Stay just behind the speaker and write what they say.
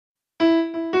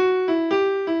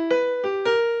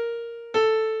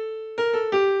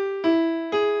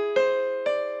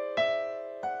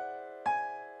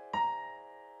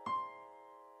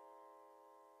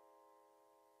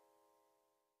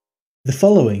The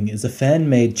following is a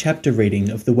fan-made chapter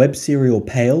reading of the web serial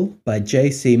Pale by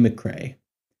J.C. McCrae.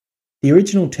 The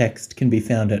original text can be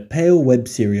found at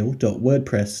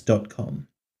palewebserial.wordpress.com.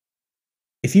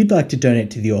 If you'd like to donate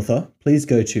to the author, please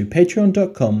go to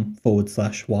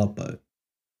patreon.com/wildbow.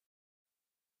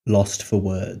 Lost for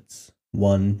Words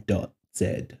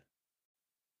 1.z.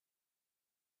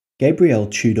 Gabriel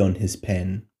chewed on his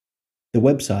pen. The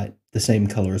website, the same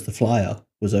colour as the flyer,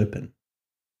 was open.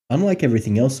 Unlike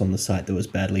everything else on the site that was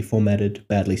badly formatted,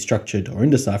 badly structured, or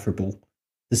indecipherable,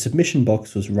 the submission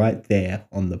box was right there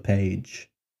on the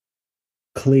page.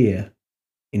 Clear,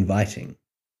 inviting.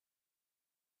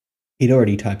 He'd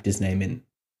already typed his name in.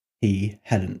 He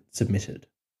hadn't submitted.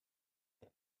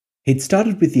 He'd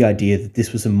started with the idea that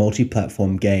this was a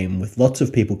multi-platform game with lots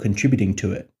of people contributing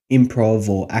to it, improv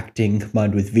or acting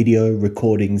combined with video,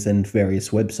 recordings, and various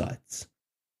websites.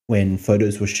 When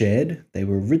photos were shared, they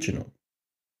were original.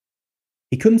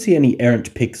 He couldn't see any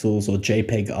errant pixels or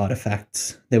JPEG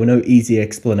artifacts. There were no easy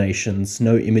explanations,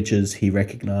 no images he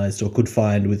recognized or could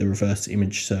find with a reverse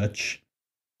image search.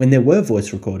 When there were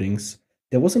voice recordings,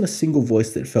 there wasn't a single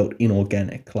voice that felt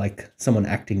inorganic, like someone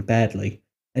acting badly,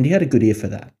 and he had a good ear for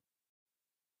that.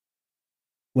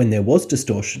 When there was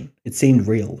distortion, it seemed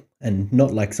real, and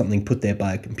not like something put there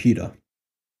by a computer.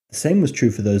 The same was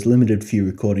true for those limited few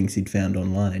recordings he'd found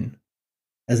online.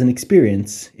 As an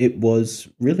experience, it was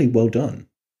really well done.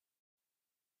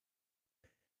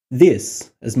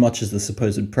 This, as much as the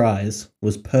supposed prize,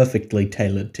 was perfectly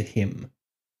tailored to him.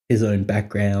 His own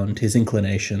background, his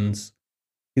inclinations.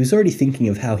 He was already thinking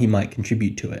of how he might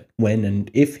contribute to it, when and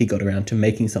if he got around to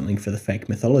making something for the fake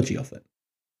mythology of it.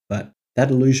 But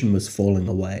that illusion was falling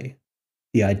away.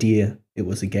 The idea it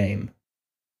was a game.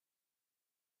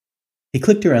 He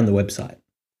clicked around the website.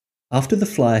 After the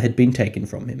flyer had been taken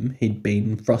from him, he'd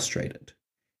been frustrated.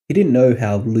 He didn't know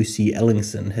how Lucy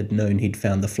Ellingson had known he'd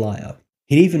found the flyer.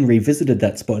 He'd even revisited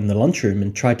that spot in the lunchroom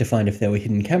and tried to find if there were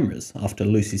hidden cameras after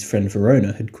Lucy's friend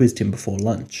Verona had quizzed him before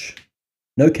lunch.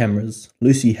 No cameras,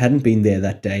 Lucy hadn't been there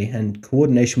that day, and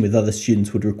coordination with other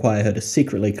students would require her to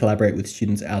secretly collaborate with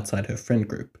students outside her friend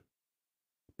group.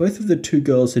 Both of the two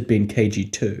girls had been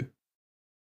KG too.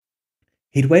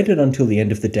 He'd waited until the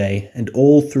end of the day and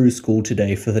all through school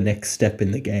today for the next step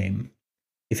in the game.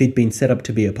 If he'd been set up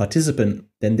to be a participant,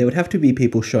 then there would have to be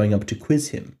people showing up to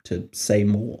quiz him, to say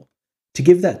more, to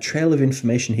give that trail of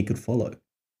information he could follow.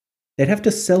 They'd have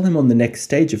to sell him on the next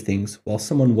stage of things while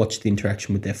someone watched the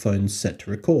interaction with their phones set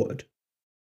to record.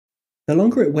 The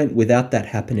longer it went without that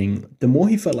happening, the more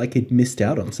he felt like he'd missed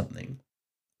out on something.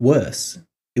 Worse,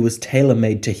 it was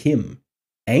tailor-made to him,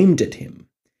 aimed at him.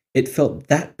 It felt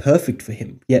that perfect for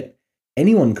him, yet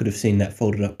anyone could have seen that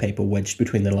folded up paper wedged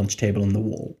between the lunch table and the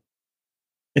wall.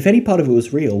 If any part of it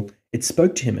was real, it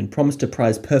spoke to him and promised a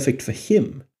prize perfect for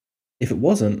him. If it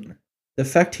wasn't, the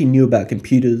fact he knew about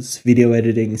computers, video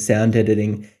editing, sound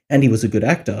editing, and he was a good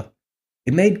actor,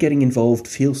 it made getting involved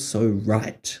feel so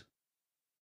right.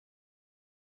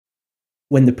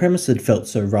 When the premise had felt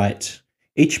so right,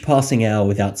 each passing hour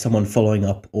without someone following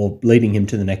up or leading him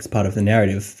to the next part of the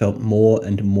narrative felt more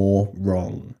and more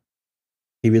wrong.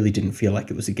 He really didn't feel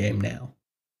like it was a game now.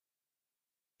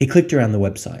 He clicked around the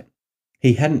website.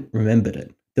 He hadn't remembered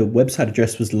it. The website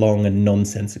address was long and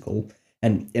nonsensical,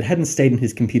 and it hadn't stayed in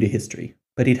his computer history,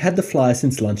 but he'd had the flyer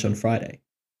since lunch on Friday.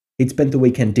 He'd spent the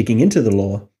weekend digging into the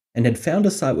lore, and had found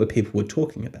a site where people were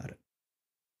talking about it.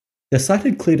 The site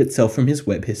had cleared itself from his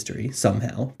web history,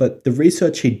 somehow, but the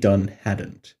research he'd done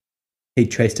hadn't.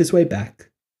 He'd traced his way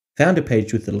back, found a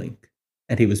page with the link,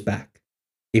 and he was back,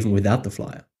 even without the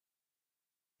flyer.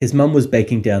 His mum was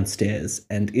baking downstairs,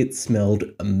 and it smelled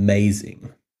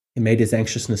amazing. It made his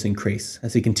anxiousness increase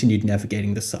as he continued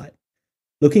navigating the site,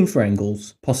 looking for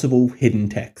angles, possible hidden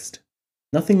text.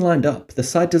 Nothing lined up. The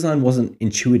site design wasn't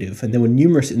intuitive, and there were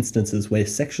numerous instances where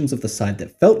sections of the site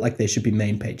that felt like they should be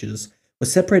main pages were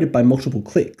separated by multiple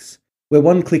clicks, where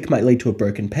one click might lead to a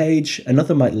broken page,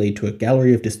 another might lead to a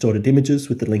gallery of distorted images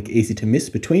with the link easy to miss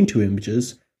between two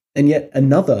images, and yet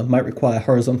another might require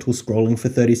horizontal scrolling for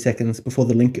 30 seconds before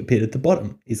the link appeared at the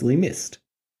bottom, easily missed.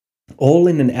 All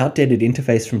in an outdated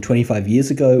interface from 25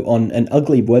 years ago on an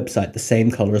ugly website the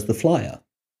same colour as the flyer.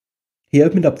 He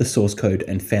opened up the source code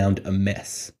and found a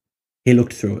mess. He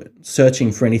looked through it,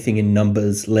 searching for anything in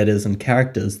numbers, letters, and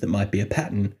characters that might be a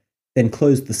pattern, then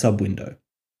closed the sub-window.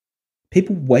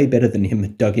 People way better than him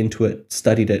had dug into it,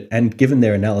 studied it, and given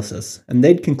their analysis, and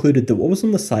they'd concluded that what was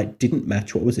on the site didn't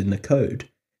match what was in the code.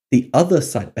 The other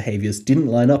site behaviours didn't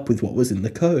line up with what was in the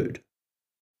code.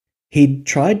 He'd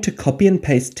tried to copy and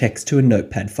paste text to a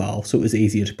notepad file so it was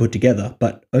easier to put together,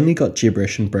 but only got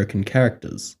gibberish and broken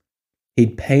characters.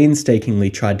 He'd painstakingly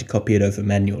tried to copy it over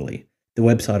manually, the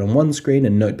website on one screen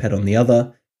and Notepad on the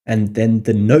other, and then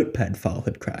the Notepad file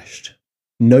had crashed.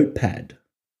 Notepad.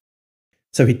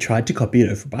 So he tried to copy it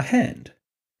over by hand.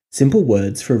 Simple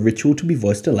words for a ritual to be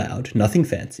voiced aloud, nothing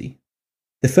fancy.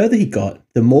 The further he got,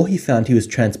 the more he found he was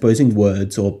transposing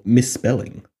words or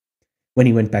misspelling. When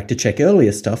he went back to check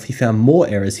earlier stuff, he found more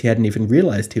errors he hadn't even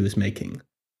realized he was making.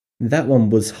 That one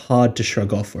was hard to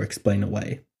shrug off or explain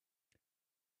away.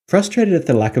 Frustrated at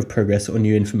the lack of progress or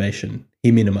new information,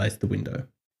 he minimized the window.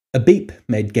 A beep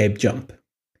made Gabe jump.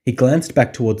 He glanced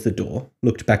back towards the door,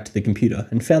 looked back to the computer,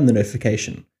 and found the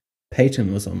notification.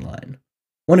 Peyton was online.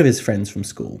 One of his friends from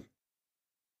school.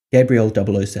 Gabriel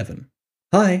 007.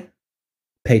 Hi.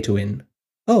 Pay to win.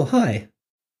 Oh, hi.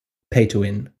 Pay to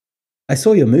win. I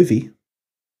saw your movie.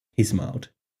 He smiled.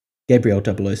 Gabriel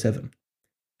 007.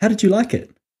 How did you like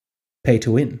it? Pay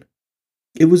to win.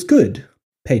 It was good.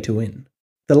 Pay to win.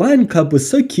 The lion cub was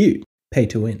so cute. Pay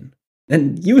to win.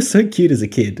 And you were so cute as a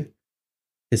kid.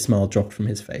 His smile dropped from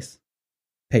his face.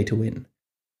 Pay to win.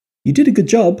 You did a good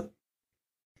job.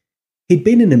 He'd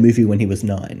been in a movie when he was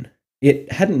 9.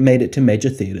 It hadn't made it to major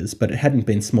theatres, but it hadn't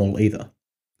been small either.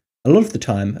 A lot of the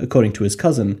time, according to his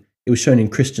cousin, it was shown in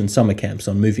Christian summer camps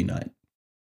on movie night.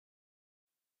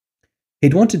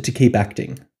 He'd wanted to keep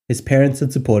acting. His parents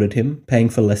had supported him, paying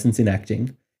for lessons in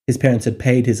acting. His parents had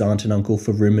paid his aunt and uncle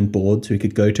for room and board so he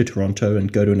could go to Toronto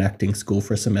and go to an acting school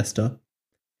for a semester.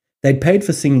 They'd paid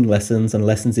for singing lessons and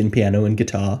lessons in piano and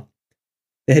guitar.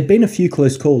 There had been a few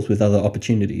close calls with other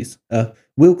opportunities.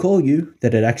 We'll call you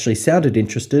that had actually sounded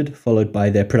interested, followed by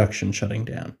their production shutting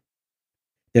down.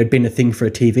 There had been a thing for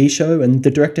a TV show, and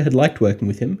the director had liked working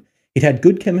with him. He'd had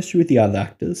good chemistry with the other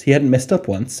actors, he hadn't messed up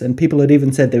once, and people had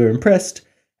even said they were impressed,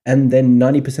 and then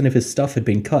 90% of his stuff had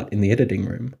been cut in the editing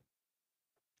room.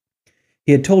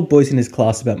 He had told boys in his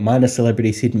class about minor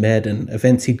celebrities he'd met and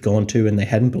events he'd gone to, and they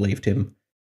hadn't believed him.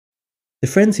 The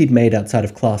friends he'd made outside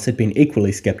of class had been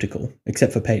equally skeptical,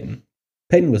 except for Peyton.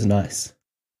 Peyton was nice.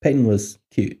 Peyton was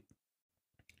cute.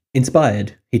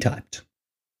 Inspired, he typed.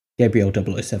 Gabriel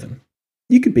 007.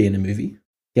 You could be in a movie.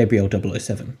 Gabriel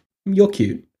 007. You're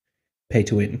cute. Pay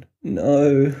to win.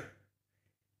 No.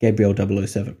 Gabriel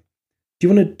 007. Do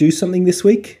you want to do something this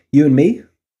week? You and me?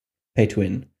 Pay to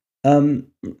win.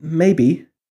 Maybe.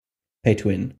 Pay to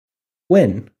win.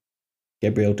 When?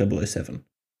 Gabriel 007.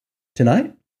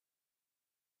 Tonight?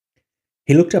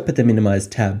 He looked up at the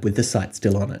minimized tab with the site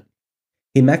still on it.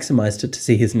 He maximized it to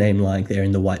see his name lying there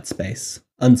in the white space,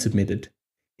 unsubmitted.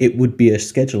 It would be a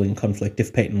scheduling conflict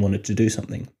if Peyton wanted to do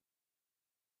something.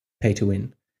 Pay to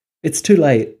win. It's too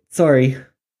late. Sorry.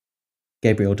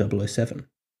 Gabriel 007.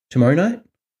 Tomorrow night?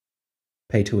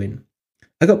 Pay to win.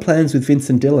 I got plans with Vince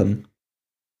and Dylan.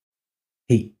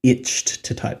 He itched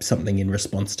to type something in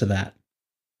response to that.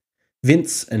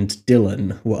 Vince and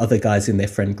Dylan were other guys in their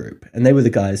friend group, and they were the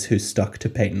guys who stuck to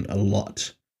Peyton a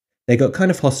lot. They got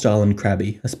kind of hostile and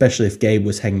crabby, especially if Gabe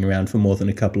was hanging around for more than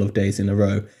a couple of days in a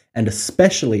row, and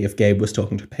especially if Gabe was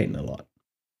talking to Peyton a lot.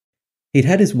 He'd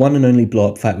had his one and only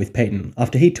blow-up fight with Peyton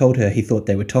after he told her he thought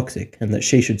they were toxic and that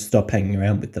she should stop hanging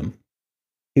around with them.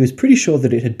 He was pretty sure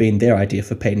that it had been their idea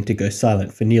for Peyton to go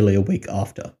silent for nearly a week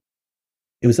after.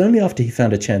 It was only after he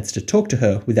found a chance to talk to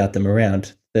her without them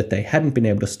around that they hadn't been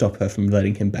able to stop her from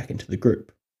letting him back into the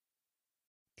group.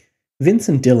 Vince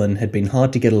and Dylan had been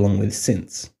hard to get along with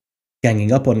since,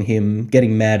 ganging up on him,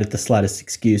 getting mad at the slightest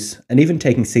excuse, and even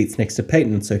taking seats next to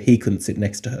Peyton so he couldn't sit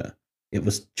next to her. It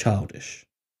was childish.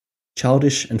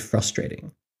 Childish and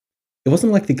frustrating. It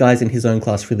wasn't like the guys in his own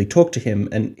class really talked to him,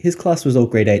 and his class was all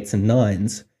grade 8s and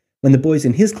 9s. When the boys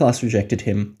in his class rejected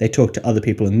him, they talked to other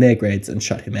people in their grades and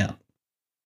shut him out.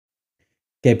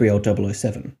 Gabriel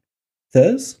 007.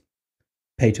 Thurs?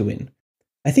 Pay to win.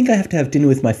 I think I have to have dinner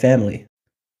with my family.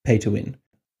 Pay to win.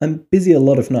 I'm busy a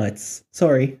lot of nights.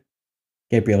 Sorry.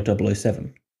 Gabriel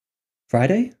 007.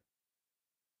 Friday?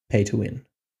 Pay to win.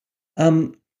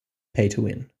 Pay to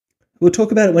win. We'll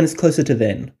talk about it when it's closer to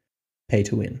then. Pay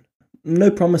to win.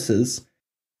 No promises.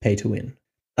 Pay to win.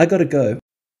 I gotta go.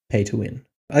 Pay to win.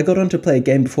 I got on to play a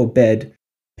game before bed.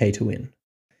 Pay to win.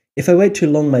 If I wait too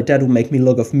long, my dad will make me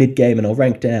log off mid-game and I'll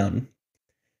rank down.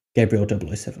 Gabriel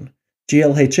 007.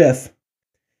 GLHF.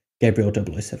 Gabriel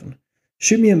 007.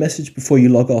 Shoot me a message before you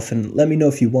log off and let me know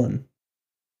if you won.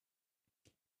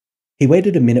 He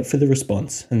waited a minute for the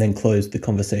response and then closed the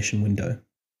conversation window.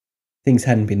 Things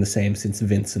hadn't been the same since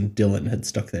Vince and Dylan had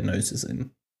stuck their noses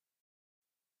in.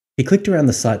 He clicked around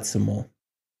the site some more.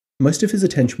 Most of his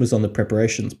attention was on the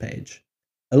preparations page,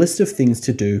 a list of things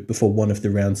to do before one of the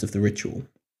rounds of the ritual.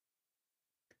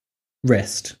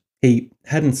 Rest. He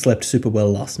hadn't slept super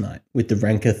well last night, with the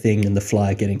rancor thing and the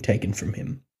flyer getting taken from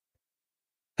him.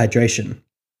 Hydration.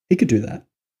 He could do that.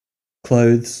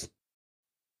 Clothes.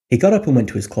 He got up and went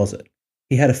to his closet.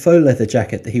 He had a faux leather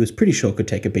jacket that he was pretty sure could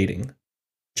take a beating.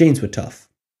 Jeans were tough.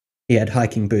 He had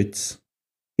hiking boots.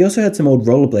 He also had some old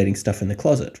rollerblading stuff in the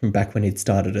closet from back when he'd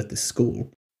started at this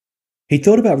school. He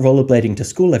thought about rollerblading to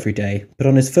school every day, but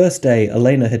on his first day,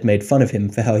 Elena had made fun of him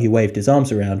for how he waved his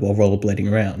arms around while rollerblading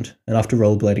around, and after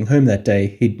rollerblading home that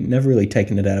day, he'd never really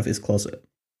taken it out of his closet.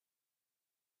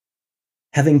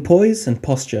 Having poise and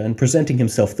posture and presenting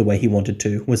himself the way he wanted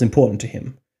to was important to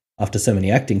him, after so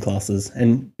many acting classes,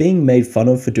 and being made fun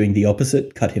of for doing the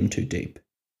opposite cut him too deep.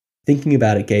 Thinking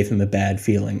about it gave him a bad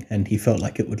feeling, and he felt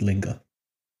like it would linger.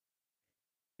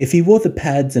 If he wore the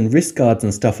pads and wrist guards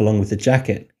and stuff along with the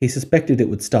jacket, he suspected it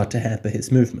would start to hamper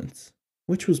his movements.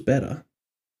 Which was better?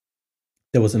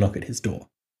 There was a knock at his door.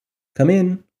 "Come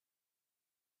in."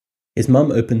 His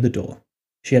mum opened the door.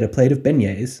 She had a plate of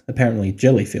beignets, apparently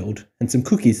jelly-filled, and some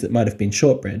cookies that might have been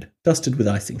shortbread, dusted with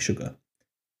icing sugar.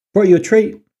 "Brought you a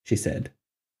treat," she said.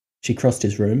 She crossed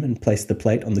his room and placed the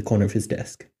plate on the corner of his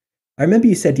desk. "I remember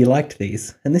you said you liked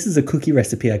these, and this is a cookie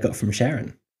recipe I got from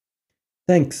Sharon."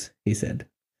 "Thanks," he said,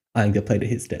 eyeing the plate at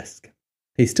his desk.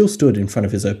 He still stood in front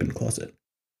of his open closet.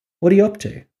 "What are you up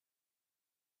to?"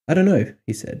 "I don't know,"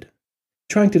 he said.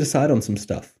 "Trying to decide on some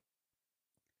stuff."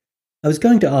 "I was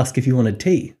going to ask if you wanted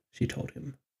tea," she told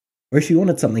him, "or if you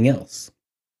wanted something else."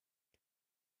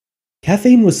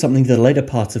 Caffeine was something the later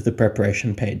parts of the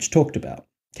preparation page talked about.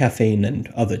 Caffeine and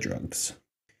other drugs.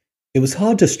 It was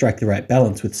hard to strike the right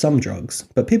balance with some drugs,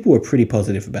 but people were pretty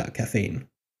positive about caffeine.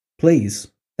 "Please,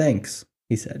 thanks,"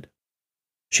 he said.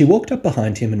 She walked up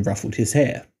behind him and ruffled his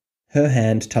hair. Her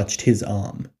hand touched his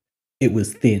arm. It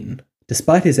was thin,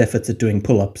 despite his efforts at doing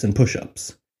pull-ups and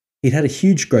push-ups. He'd had a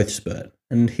huge growth spurt,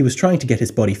 and he was trying to get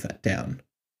his body fat down.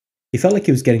 He felt like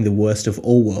he was getting the worst of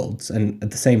all worlds, and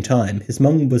at the same time, his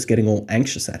mum was getting all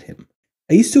anxious at him.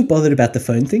 "Are you still bothered about the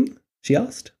phone thing?" she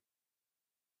asked.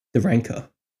 The rancor.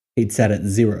 He'd sat at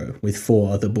 0 with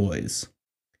 4 other boys.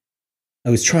 "I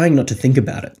was trying not to think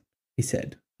about it," he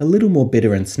said, a little more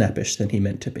bitter and snappish than he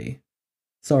meant to be.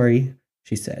 "Sorry,"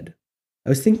 she said. "I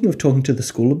was thinking of talking to the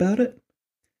school about it."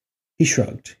 He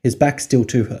shrugged, his back still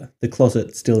to her, the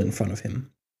closet still in front of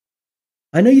him.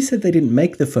 "I know you said they didn't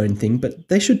make the phone thing, but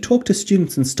they should talk to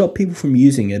students and stop people from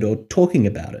using it or talking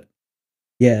about it."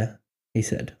 "Yeah," he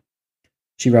said.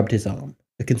 She rubbed his arm,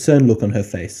 a concerned look on her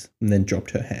face, and then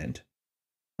dropped her hand.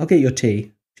 "I'll get your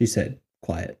tea," she said,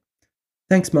 quiet.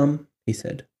 "Thanks, Mum," he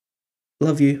said.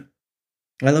 "Love you."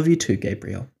 "I love you too,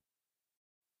 Gabriel."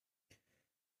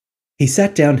 He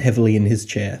sat down heavily in his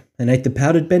chair and ate the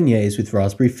powdered beignets with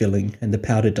raspberry filling and the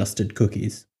powder-dusted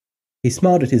cookies. He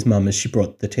smiled at his mum as she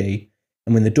brought the tea,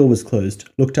 and when the door was closed,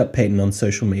 looked up Peyton on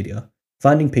social media,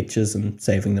 finding pictures and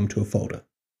saving them to a folder.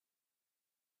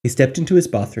 He stepped into his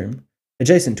bathroom,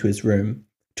 adjacent to his room,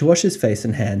 to wash his face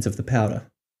and hands of the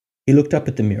powder. He looked up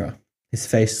at the mirror, his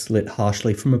face lit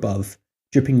harshly from above,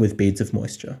 dripping with beads of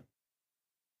moisture.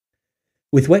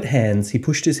 With wet hands, he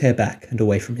pushed his hair back and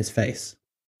away from his face.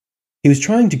 He was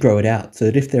trying to grow it out so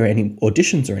that if there were any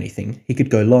auditions or anything, he could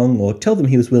go long or tell them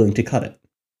he was willing to cut it.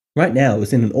 Right now, it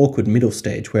was in an awkward middle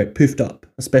stage where it poofed up,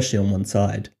 especially on one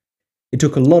side. It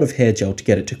took a lot of hair gel to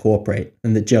get it to cooperate,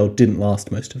 and the gel didn't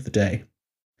last most of the day.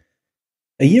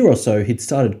 A year or so, he'd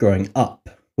started growing up,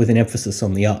 with an emphasis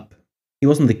on the up. He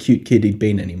wasn't the cute kid he'd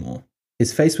been anymore.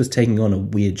 His face was taking on a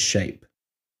weird shape.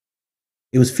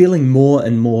 It was feeling more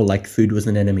and more like food was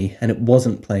an enemy, and it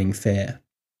wasn't playing fair.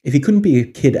 If he couldn't be a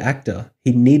kid actor,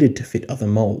 he needed to fit other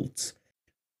molds.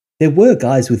 There were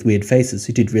guys with weird faces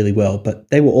who did really well, but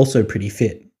they were also pretty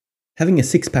fit. Having a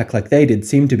six-pack like they did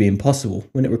seemed to be impossible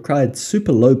when it required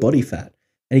super low body fat,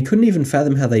 and he couldn't even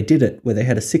fathom how they did it where they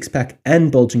had a six-pack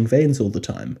and bulging veins all the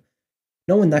time.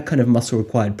 Not when that kind of muscle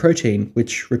required protein,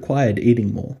 which required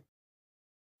eating more.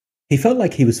 He felt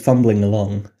like he was fumbling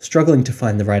along, struggling to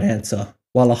find the right answer,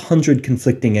 while 100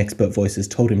 conflicting expert voices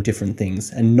told him different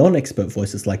things, and non-expert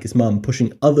voices like his mum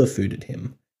pushing other food at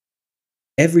him.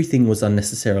 Everything was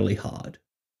unnecessarily hard.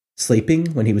 Sleeping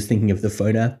when he was thinking of the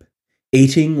phone app,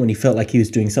 eating when he felt like he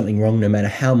was doing something wrong no matter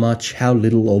how much, how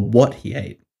little, or what he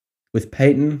ate. With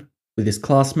Peyton, with his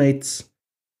classmates.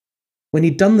 When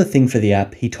he'd done the thing for the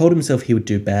app, he told himself he would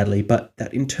do badly, but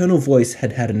that internal voice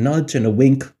had had a nudge and a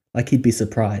wink like he'd be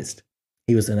surprised.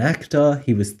 He was an actor,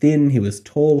 he was thin, he was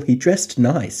tall, he dressed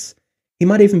nice. He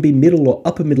might even be middle or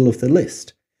upper middle of the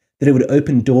list. That it would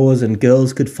open doors and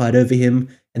girls could fight over him,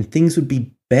 and things would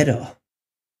be better.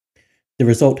 The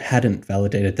result hadn't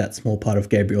validated that small part of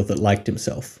Gabriel that liked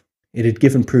himself. It had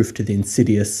given proof to the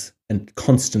insidious and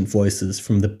constant voices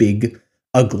from the big,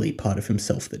 ugly part of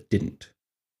himself that didn't.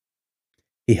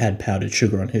 He had powdered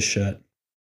sugar on his shirt.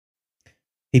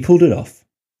 He pulled it off.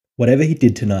 Whatever he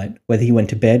did tonight, whether he went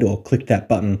to bed or clicked that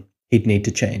button, he'd need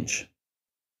to change.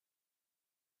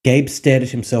 Gabe stared at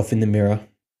himself in the mirror.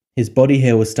 His body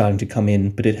hair was starting to come in,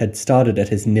 but it had started at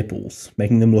his nipples,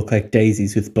 making them look like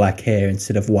daisies with black hair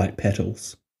instead of white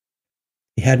petals.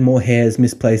 He had more hairs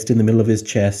misplaced in the middle of his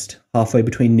chest, halfway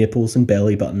between nipples and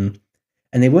belly button,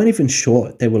 and they weren't even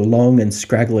short, they were long and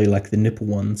scraggly like the nipple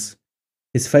ones.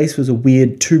 His face was a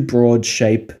weird, too broad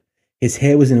shape, his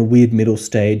hair was in a weird middle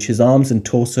stage, his arms and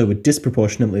torso were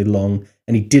disproportionately long,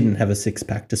 and he didn't have a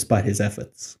six-pack despite his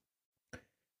efforts.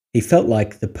 He felt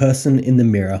like the person in the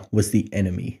mirror was the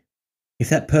enemy. If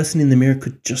that person in the mirror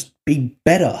could just be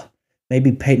better,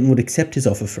 maybe Peyton would accept his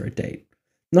offer for a date.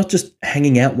 Not just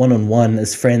hanging out one-on-one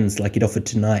as friends like he'd offered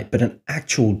tonight, but an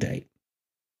actual date.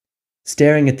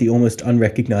 Staring at the almost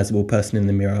unrecognizable person in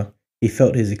the mirror, he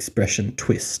felt his expression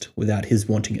twist without his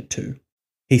wanting it to.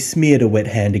 He smeared a wet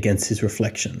hand against his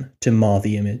reflection to mar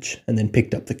the image and then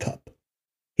picked up the cup.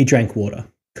 He drank water,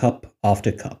 cup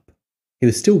after cup. He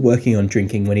was still working on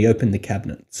drinking when he opened the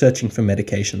cabinet, searching for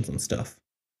medications and stuff.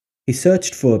 He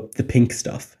searched for the pink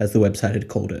stuff, as the website had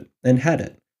called it, and had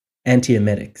it.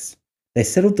 Antiemetics. They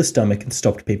settled the stomach and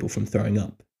stopped people from throwing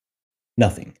up.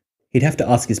 Nothing. He'd have to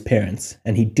ask his parents,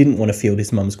 and he didn't want to field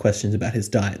his mum's questions about his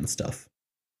diet and stuff.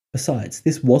 Besides,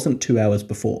 this wasn't 2 hours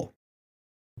before.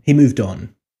 He moved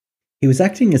on. He was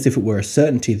acting as if it were a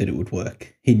certainty that it would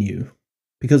work, he knew,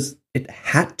 because it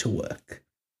had to work.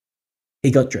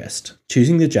 He got dressed,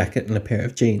 choosing the jacket and a pair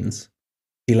of jeans.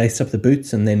 He laced up the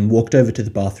boots and then walked over to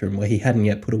the bathroom where he hadn't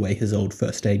yet put away his old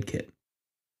first aid kit.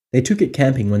 They took it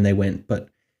camping when they went, but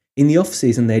in the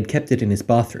off-season they had kept it in his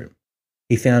bathroom.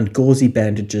 He found gauzy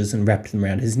bandages and wrapped them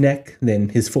around his neck, then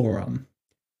his forearm.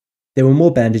 There were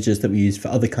more bandages that were used for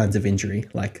other kinds of injury,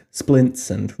 like splints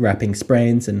and wrapping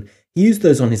sprains, and he used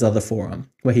those on his other forearm,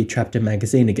 where he trapped a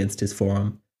magazine against his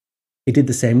forearm. He did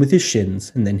the same with his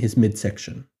shins and then his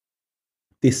midsection.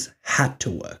 This had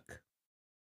to work.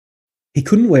 He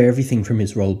couldn't wear everything from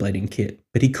his rollerblading kit,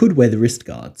 but he could wear the wrist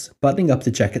guards, buttoning up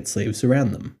the jacket sleeves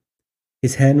around them.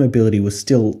 His hand mobility was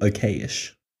still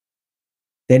okay-ish.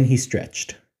 Then he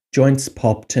stretched. Joints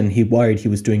popped and he worried he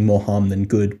was doing more harm than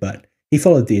good, but he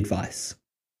followed the advice.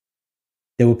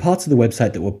 There were parts of the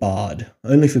website that were barred,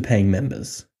 only for paying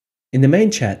members. In the main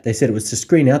chat, they said it was to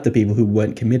screen out the people who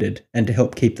weren't committed and to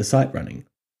help keep the site running.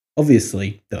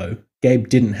 Obviously, though, Gabe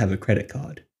didn't have a credit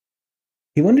card.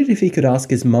 He wondered if he could ask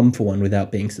his mum for one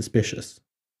without being suspicious.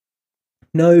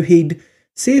 No, he'd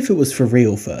see if it was for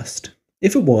real first.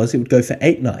 If it was, it would go for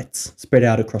 8 nights, spread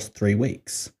out across 3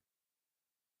 weeks.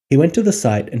 He went to the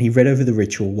site and he read over the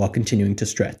ritual while continuing to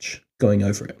stretch, going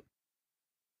over it.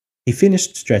 He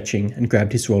finished stretching and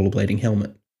grabbed his rollerblading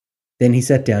helmet. Then he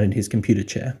sat down in his computer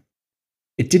chair.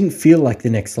 It didn't feel like the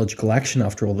next logical action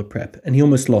after all the prep, and he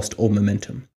almost lost all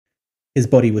momentum. His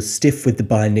body was stiff with the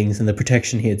bindings and the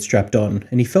protection he had strapped on,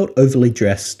 and he felt overly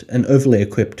dressed and overly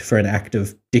equipped for an act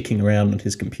of dicking around on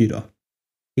his computer.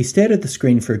 He stared at the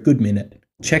screen for a good minute,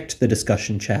 checked the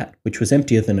discussion chat, which was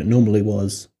emptier than it normally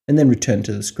was, and then returned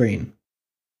to the screen.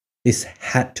 This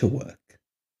had to work.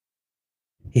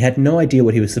 He had no idea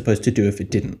what he was supposed to do if it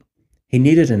didn't. He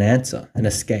needed an answer, an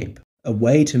escape, a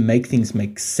way to make things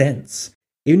make sense,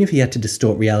 even if he had to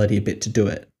distort reality a bit to do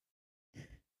it.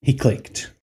 He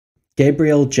clicked.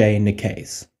 Gabriel J.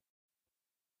 Nicaise.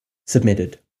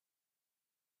 Submitted.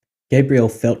 Gabriel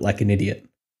felt like an idiot.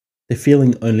 The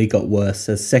feeling only got worse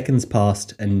as seconds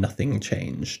passed and nothing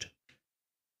changed.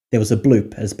 There was a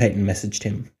bloop as Peyton messaged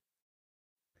him.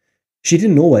 She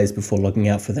didn't always before logging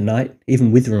out for the night,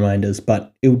 even with reminders,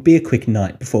 but it would be a quick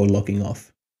night before logging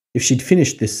off. If she'd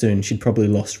finished this soon, she'd probably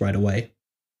lost right away.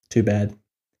 Too bad.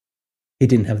 He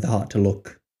didn't have the heart to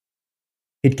look.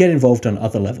 He'd get involved on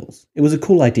other levels. It was a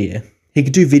cool idea. He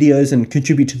could do videos and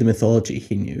contribute to the mythology,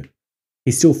 he knew.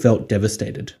 He still felt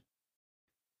devastated.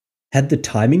 Had the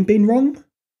timing been wrong?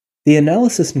 The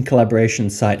analysis and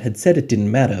collaboration site had said it didn't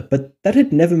matter, but that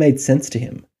had never made sense to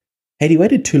him. Had he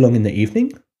waited too long in the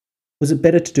evening? Was it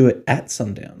better to do it at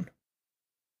sundown?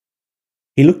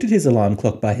 He looked at his alarm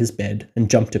clock by his bed and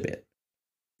jumped a bit.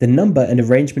 The number and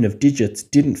arrangement of digits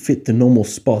didn't fit the normal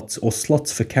spots or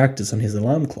slots for characters on his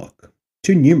alarm clock.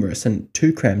 Too numerous and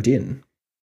too crammed in.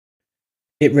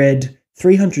 It read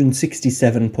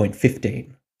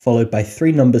 367.15, followed by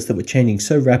 3 numbers that were changing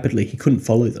so rapidly he couldn't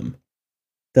follow them.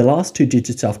 The last 2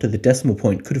 digits after the decimal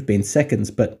point could have been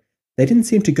seconds, but they didn't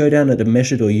seem to go down at a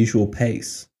measured or usual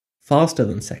pace, faster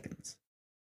than seconds.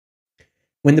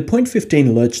 When the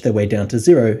 .15 lurched their way down to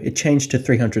 0, it changed to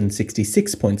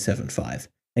 366.75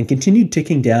 and continued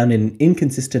ticking down in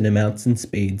inconsistent amounts and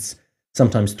speeds,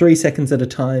 sometimes 3 seconds at a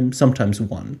time, sometimes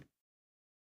 1.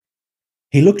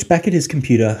 He looked back at his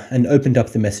computer and opened up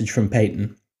the message from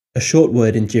Peyton, a short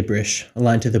word in gibberish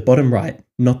aligned to the bottom right,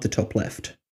 not the top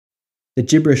left. The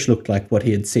gibberish looked like what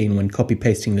he had seen when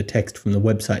copy-pasting the text from the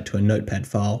website to a notepad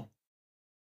file.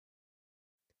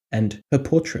 And her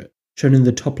portrait, shown in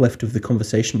the top left of the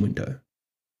conversation window.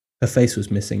 Her face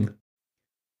was missing.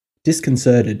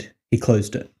 Disconcerted, he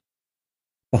closed it.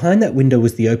 Behind that window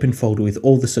was the open folder with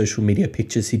all the social media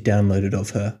pictures he'd downloaded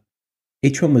of her.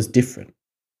 Each one was different,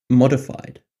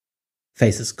 modified.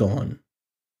 Faces gone.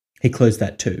 He closed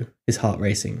that too, his heart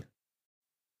racing.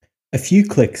 A few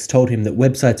clicks told him that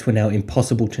websites were now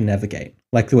impossible to navigate,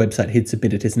 like the website he'd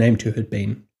submitted his name to had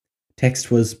been.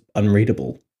 Text was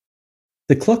unreadable.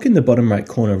 The clock in the bottom right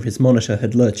corner of his monitor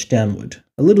had lurched downward,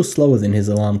 a little slower than his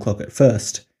alarm clock at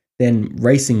first, then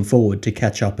racing forward to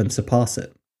catch up and surpass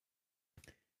it.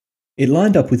 It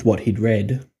lined up with what he'd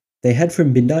read. They had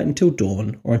from midnight until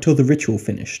dawn, or until the ritual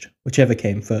finished, whichever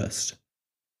came first.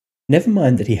 Never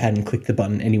mind that he hadn't clicked the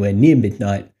button anywhere near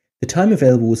midnight, the time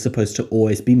available was supposed to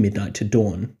always be midnight to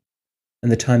dawn,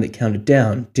 and the time that counted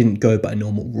down didn't go by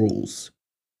normal rules.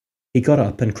 He got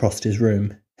up and crossed his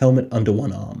room, helmet under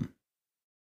one arm.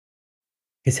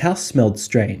 His house smelled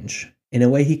strange, in a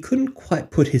way he couldn't quite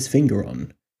put his finger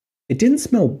on. It didn't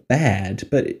smell bad,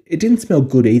 but it didn't smell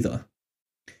good either.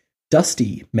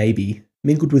 Dusty, maybe,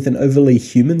 mingled with an overly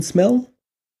human smell?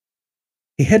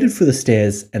 He headed for the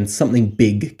stairs, and something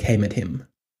big came at him.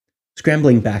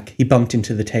 Scrambling back, he bumped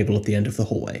into the table at the end of the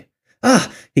hallway.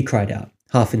 "Ah!" he cried out,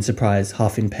 half in surprise,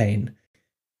 half in pain.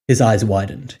 His eyes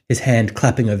widened, his hand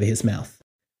clapping over his mouth.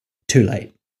 Too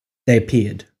late. They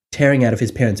appeared, tearing out of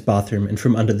his parents' bathroom and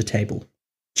from under the table.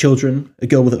 Children, a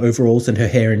girl with overalls and her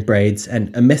hair in braids,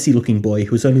 and a messy-looking boy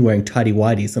who was only wearing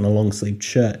tighty-whities and a long-sleeved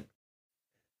shirt.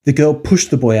 The girl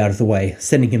pushed the boy out of the way,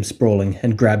 sending him sprawling,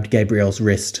 and grabbed Gabrielle's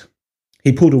wrist.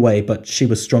 He pulled away, but she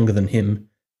was stronger than him.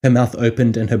 Her mouth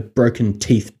opened and her broken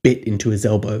teeth bit into his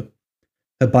elbow.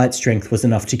 Her bite strength was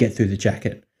enough to get through the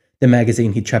jacket, the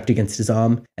magazine he trapped against his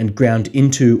arm, and ground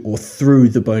into or through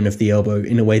the bone of the elbow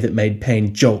in a way that made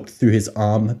pain jolt through his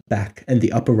arm, back, and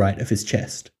the upper right of his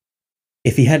chest.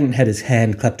 If he hadn't had his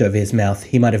hand clapped over his mouth,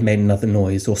 he might have made another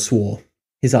noise or swore.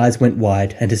 His eyes went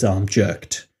wide and his arm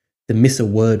jerked. The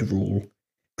miss-a-word rule.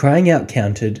 Crying out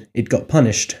counted, it got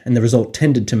punished, and the result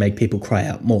tended to make people cry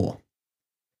out more.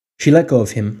 She let go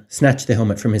of him, snatched the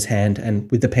helmet from his hand, and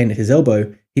with the pain at his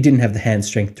elbow, he didn't have the hand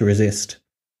strength to resist.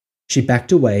 She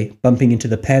backed away, bumping into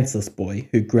the pantsless boy,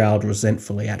 who growled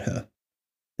resentfully at her.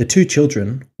 The two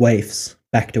children, waifs,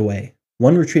 backed away,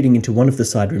 one retreating into one of the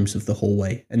side rooms of the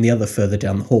hallway, and the other further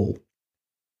down the hall.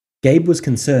 Gabe was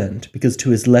concerned, because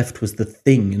to his left was the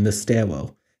thing in the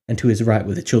stairwell, and to his right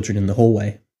were the children in the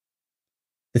hallway.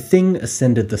 The thing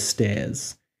ascended the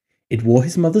stairs. It wore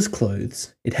his mother's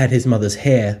clothes, it had his mother's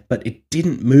hair, but it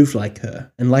didn't move like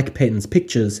her, and like Peyton's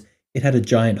pictures, it had a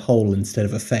giant hole instead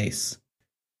of a face.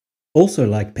 Also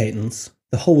like Peyton's,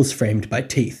 the hole was framed by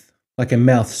teeth, like a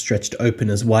mouth stretched open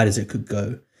as wide as it could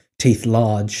go, teeth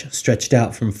large, stretched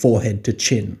out from forehead to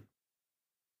chin.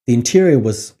 The interior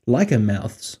was like a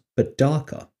mouth's, but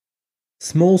darker.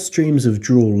 Small streams of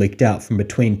drool leaked out from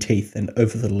between teeth and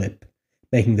over the lip,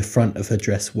 making the front of her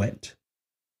dress wet.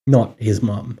 Not his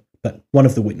mum, but one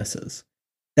of the witnesses.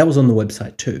 That was on the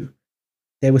website too.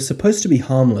 They were supposed to be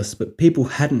harmless, but people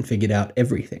hadn't figured out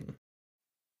everything.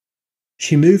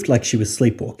 She moved like she was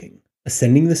sleepwalking,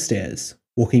 ascending the stairs,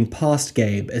 walking past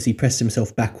Gabe as he pressed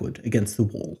himself backward against the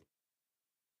wall.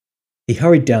 He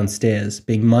hurried downstairs,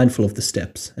 being mindful of the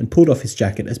steps, and pulled off his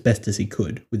jacket as best as he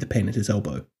could, with the pain at his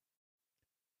elbow.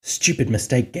 "Stupid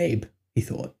mistake, Gabe," he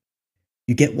thought.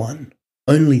 "You get one.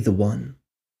 Only the one."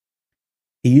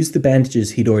 He used the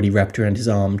bandages he'd already wrapped around his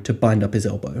arm to bind up his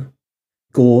elbow.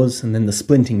 Gauze and then the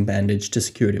splinting bandage to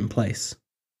secure it in place.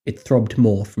 It throbbed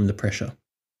more from the pressure.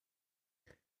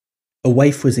 A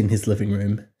waif was in his living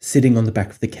room, sitting on the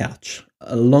back of the couch,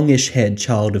 a longish-haired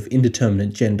child of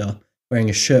indeterminate gender, wearing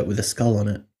a shirt with a skull on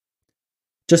it.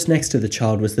 Just next to the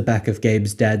child was the back of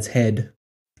Gabe's dad's head.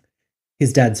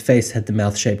 His dad's face had the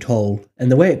mouth-shaped hole,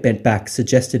 and the way it bent back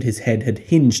suggested his head had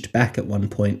hinged back at one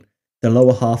point, the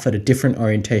lower half at a different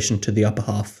orientation to the upper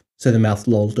half, so the mouth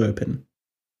lolled open.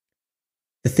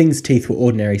 The thing's teeth were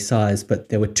ordinary size, but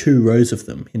there were 2 rows of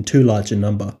them, in too large a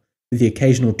number, with the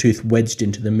occasional tooth wedged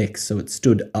into the mix so it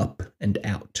stood up and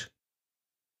out.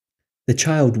 The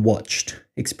child watched,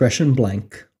 expression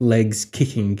blank, legs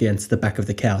kicking against the back of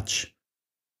the couch.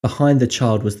 Behind the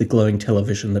child was the glowing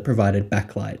television that provided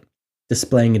backlight,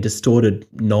 displaying a distorted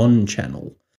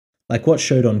non-channel, like what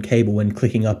showed on cable when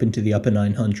clicking up into the upper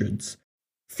 900s,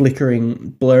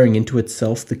 flickering, blurring into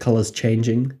itself, the colours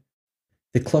changing.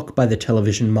 The clock by the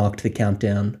television marked the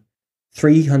countdown,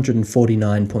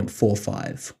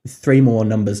 349.45, with 3 more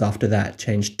numbers after that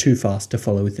changed too fast to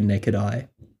follow with the naked eye.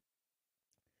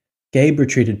 Gabe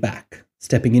retreated back,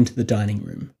 stepping into the dining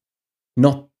room.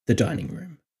 Not the dining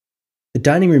room. The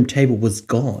dining room table was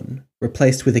gone,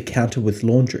 replaced with a counter with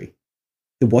laundry.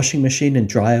 The washing machine and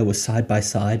dryer were side by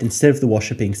side instead of the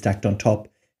washer being stacked on top,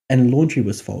 and laundry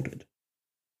was folded.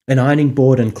 An ironing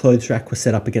board and clothes rack were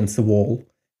set up against the wall.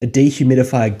 A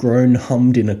dehumidifier groan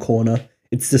hummed in a corner,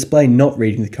 its display not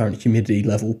reading the current humidity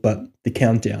level, but the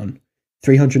countdown,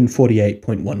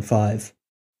 348.15.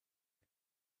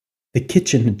 The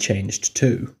kitchen had changed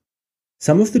too.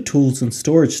 Some of the tools and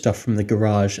storage stuff from the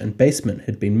garage and basement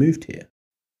had been moved here.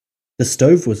 The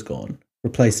stove was gone,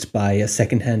 replaced by a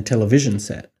second-hand television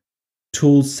set.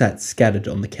 Tools sat scattered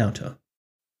on the counter.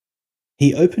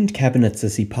 He opened cabinets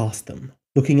as he passed them,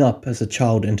 looking up as a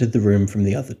child entered the room from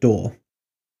the other door.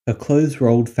 Her clothes were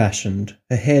old-fashioned,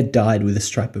 her hair dyed with a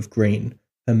stripe of green,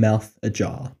 her mouth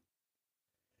ajar.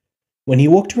 When he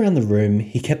walked around the room,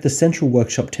 he kept the central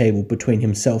workshop table between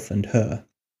himself and her.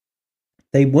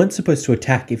 They weren't supposed to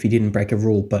attack if he didn't break a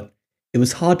rule, but it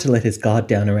was hard to let his guard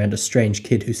down around a strange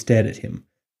kid who stared at him,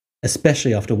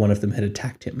 especially after one of them had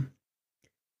attacked him.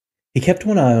 He kept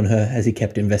one eye on her as he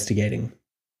kept investigating.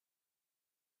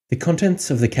 The contents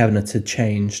of the cabinets had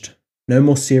changed. No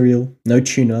more cereal, no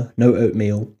tuna, no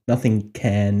oatmeal, nothing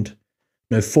canned.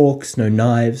 No forks, no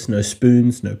knives, no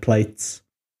spoons, no plates.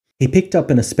 He picked up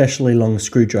an especially long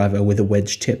screwdriver with a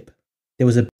wedge tip. There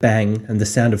was a bang and the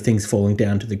sound of things falling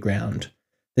down to the ground.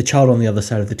 The child on the other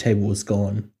side of the table was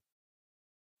gone.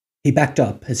 He backed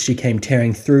up as she came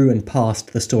tearing through and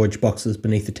past the storage boxes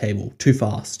beneath the table, too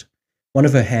fast. One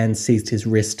of her hands seized his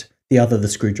wrist, the other the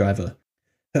screwdriver.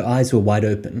 Her eyes were wide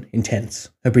open, intense,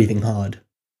 her breathing hard.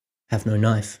 Have no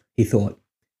knife, he thought.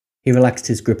 He relaxed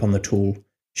his grip on the tool.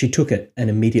 She took it and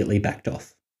immediately backed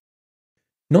off.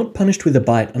 Not punished with a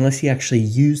bite unless he actually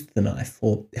used the knife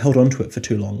or held onto it for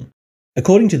too long.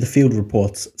 According to the field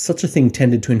reports, such a thing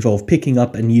tended to involve picking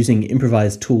up and using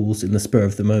improvised tools in the spur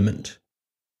of the moment.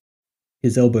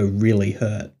 His elbow really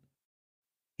hurt.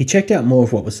 He checked out more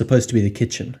of what was supposed to be the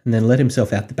kitchen and then let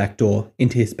himself out the back door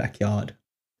into his backyard.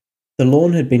 The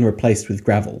lawn had been replaced with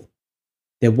gravel.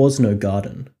 There was no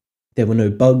garden. There were no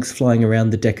bugs flying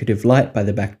around the decorative light by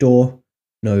the back door,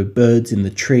 no birds in the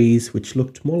trees, which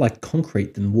looked more like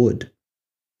concrete than wood.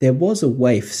 There was a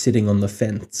waif sitting on the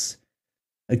fence.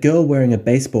 A girl wearing a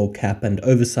baseball cap and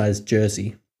oversized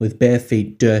jersey, with bare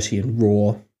feet dirty and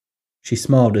raw. She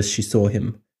smiled as she saw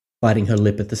him, biting her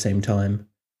lip at the same time.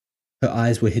 Her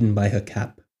eyes were hidden by her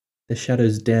cap. The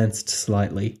shadows danced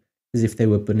slightly, as if they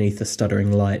were beneath a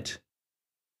stuttering light.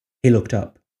 He looked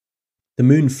up. The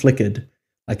moon flickered,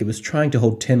 like it was trying to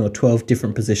hold 10 or 12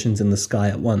 different positions in the sky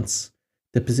at once.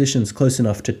 The positions close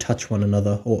enough to touch one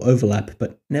another or overlap,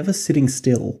 but never sitting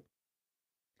still.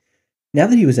 Now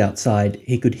that he was outside,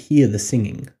 he could hear the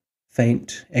singing,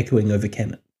 faint, echoing over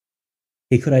Kennet.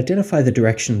 He could identify the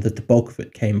direction that the bulk of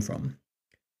it came from.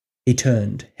 He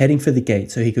turned, heading for the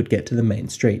gate so he could get to the main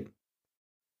street.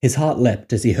 His heart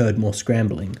leapt as he heard more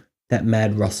scrambling, that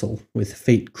mad rustle, with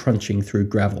feet crunching through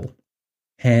gravel.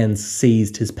 Hands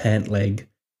seized his pant leg,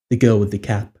 the girl with the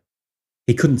cap.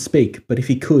 He couldn't speak, but if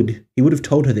he could, he would have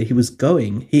told her that he was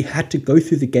going. He had to go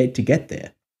through the gate to get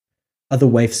there. Other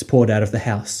waifs poured out of the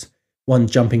house, one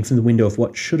jumping from the window of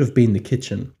what should have been the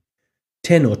kitchen.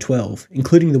 10 or 12,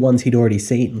 including the ones he'd already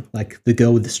seen, like the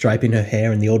girl with the stripe in her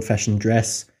hair and the old-fashioned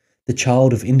dress, the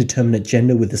child of indeterminate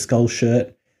gender with the skull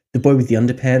shirt, the boy with the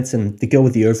underpants, and the girl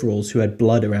with the overalls who had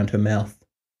blood around her mouth.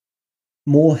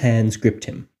 More hands gripped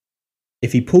him.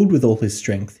 If he pulled with all his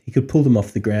strength, he could pull them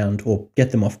off the ground or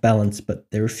get them off balance, but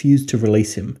they refused to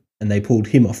release him, and they pulled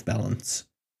him off balance.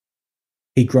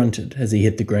 He grunted as he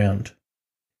hit the ground.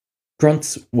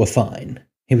 Grunts were fine.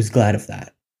 He was glad of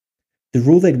that. The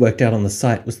rule they'd worked out on the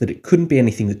site was that it couldn't be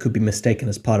anything that could be mistaken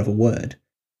as part of a word.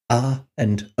 Ah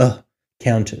and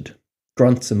counted.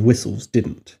 Grunts and whistles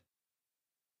didn't.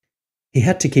 He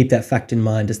had to keep that fact in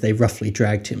mind as they roughly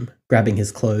dragged him, grabbing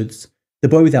his clothes. The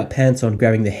boy without pants on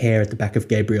grabbing the hair at the back of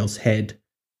Gabriel's head.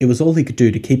 It was all he could do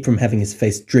to keep from having his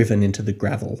face driven into the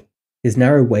gravel. His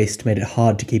narrow waist made it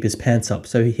hard to keep his pants up,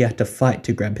 so he had to fight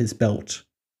to grab his belt.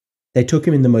 They took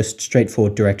him in the most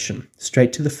straightforward direction,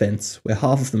 straight to the fence, where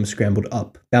half of them scrambled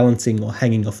up, balancing or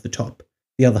hanging off the top,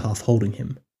 the other half holding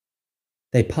him.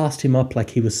 They passed him up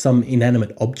like he was some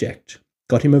inanimate object,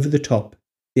 got him over the top,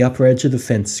 the upper edge of the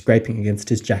fence scraping against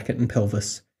his jacket and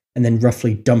pelvis, and then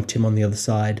roughly dumped him on the other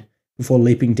side, before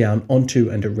leaping down onto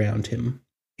and around him.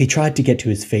 He tried to get to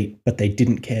his feet, but they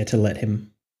didn't care to let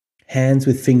him. Hands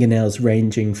with fingernails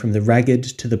ranging from the ragged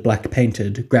to the black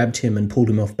painted grabbed him and pulled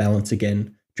him off balance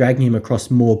again, dragging him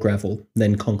across more gravel,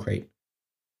 then concrete.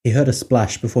 He heard a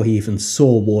splash before he even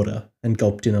saw water and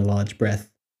gulped in a large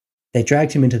breath. They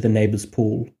dragged him into the neighbour's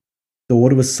pool. The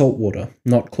water was salt water,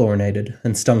 not chlorinated,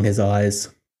 and stung his eyes.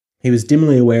 He was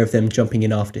dimly aware of them jumping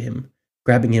in after him,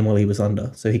 grabbing him while he was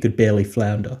under, so he could barely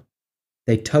flounder.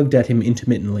 They tugged at him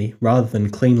intermittently, rather than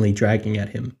cleanly dragging at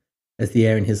him, as the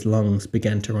air in his lungs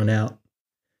began to run out.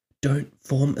 "Don't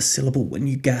form a syllable when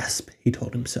you gasp," he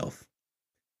told himself.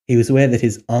 He was aware that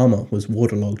his armour was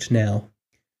waterlogged now.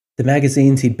 The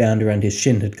magazines he'd bound around his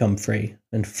shin had come free,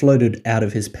 and floated out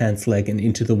of his pants leg and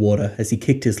into the water as he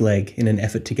kicked his leg in an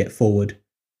effort to get forward.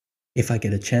 If I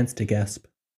get a chance to gasp.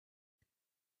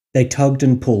 They tugged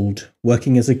and pulled,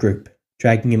 working as a group,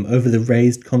 dragging him over the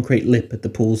raised concrete lip at the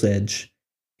pool's edge.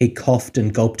 He coughed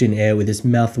and gulped in air with his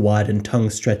mouth wide and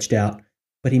tongue stretched out,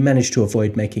 but he managed to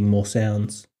avoid making more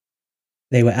sounds.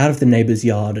 They were out of the neighbour's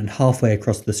yard and halfway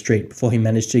across the street before he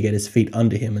managed to get his feet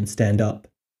under him and stand up.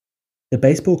 The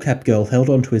baseball cap girl held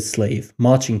onto his sleeve,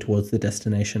 marching towards the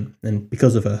destination, and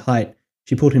because of her height,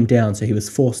 she pulled him down so he was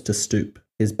forced to stoop,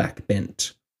 his back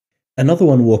bent. Another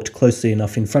one walked closely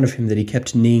enough in front of him that he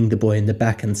kept kneeing the boy in the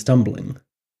back and stumbling.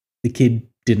 The kid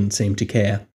didn't seem to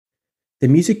care. The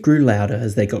music grew louder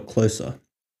as they got closer.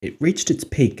 It reached its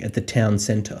peak at the town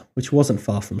centre, which wasn't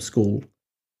far from school.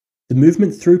 The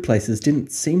movement through places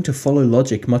didn't seem to follow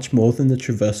logic much more than the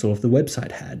traversal of the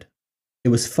website had. It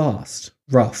was fast,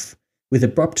 rough, with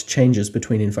abrupt changes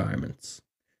between environments.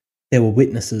 There were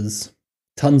witnesses,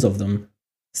 tons of them,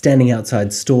 standing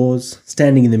outside stores,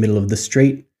 standing in the middle of the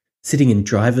street, sitting in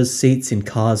driver's seats in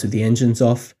cars with the engines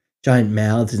off, giant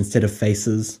mouths instead of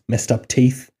faces, messed up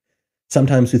teeth,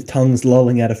 sometimes with tongues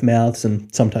lolling out of mouths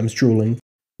and sometimes drooling.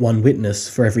 One witness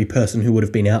for every person who would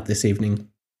have been out this evening.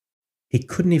 He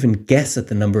couldn't even guess at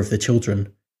the number of the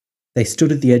children. They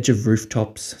stood at the edge of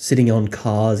rooftops, sitting on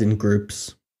cars in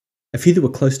groups. A few that were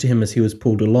close to him as he was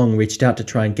pulled along reached out to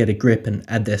try and get a grip and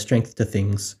add their strength to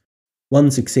things. One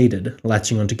succeeded,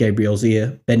 latching onto Gabriel's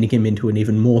ear, bending him into an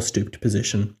even more stooped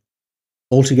position.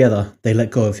 Altogether, they let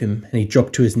go of him, and he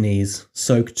dropped to his knees,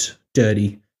 soaked,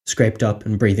 dirty, scraped up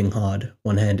and breathing hard,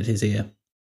 one hand at his ear.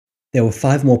 There were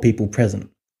 5 more people present,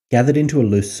 gathered into a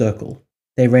loose circle.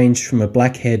 They ranged from a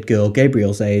black-haired girl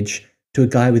Gabriel's age to a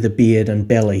guy with a beard and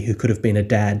belly who could have been a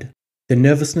dad. The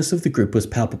nervousness of the group was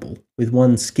palpable, with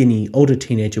one skinny, older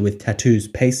teenager with tattoos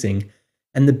pacing,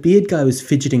 and the beard guy was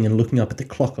fidgeting and looking up at the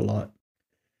clock a lot.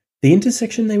 The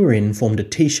intersection they were in formed a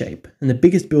T-shape, and the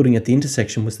biggest building at the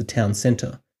intersection was the town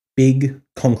centre, big,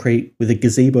 concrete, with a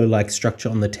gazebo-like structure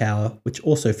on the tower, which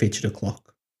also featured a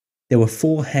clock. There were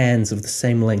 4 hands of the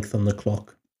same length on the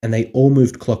clock, and they all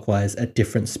moved clockwise at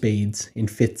different speeds, in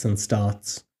fits and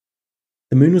starts.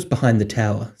 The moon was behind the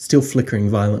tower, still flickering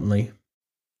violently.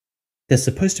 "There's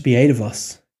supposed to be 8 of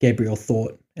us," Gabriel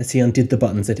thought, as he undid the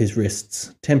buttons at his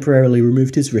wrists, temporarily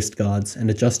removed his wrist guards,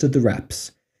 and adjusted the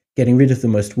wraps, getting rid of the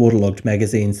most waterlogged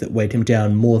magazines that weighed him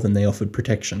down more than they offered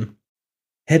protection.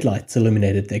 Headlights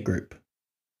illuminated their group.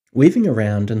 Weaving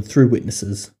around and through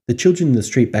witnesses, the children in the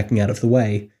street backing out of the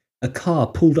way, a car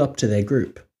pulled up to their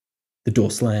group. The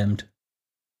door slammed.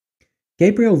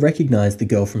 Gabriel recognized the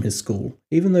girl from his school,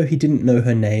 even though he didn't know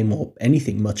her name or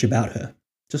anything much about her,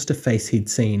 just a face he'd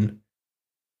seen.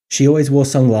 She always wore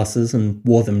sunglasses and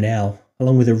wore them now,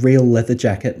 along with a real leather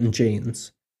jacket and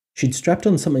jeans. She'd strapped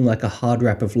on something like a hard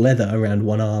wrap of leather around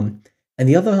one arm, and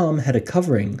the other arm had a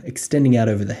covering extending out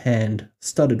over the hand,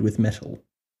 studded with metal.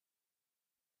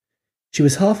 She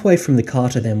was halfway from the car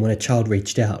to them when a child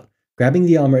reached out, grabbing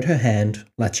the armor at her hand,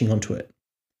 latching onto it.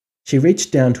 She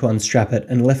reached down to unstrap it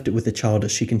and left it with the child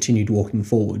as she continued walking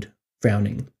forward,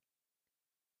 frowning.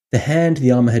 The hand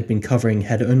the armor had been covering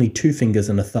had only 2 fingers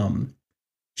and a thumb.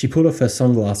 She pulled off her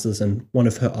sunglasses and one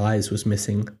of her eyes was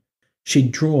missing.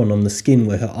 She'd drawn on the skin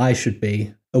where her eye should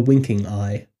be, a winking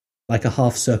eye, like a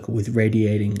half circle with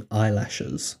radiating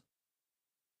eyelashes.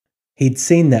 He'd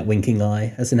seen that winking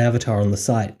eye as an avatar on the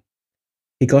site.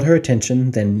 He got her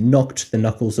attention, then knocked the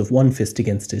knuckles of one fist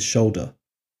against his shoulder.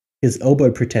 His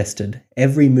elbow protested,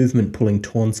 every movement pulling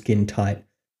torn skin tight,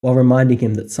 while reminding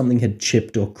him that something had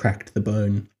chipped or cracked the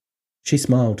bone. She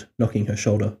smiled, knocking her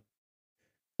shoulder.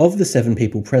 Of the 7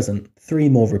 people present, 3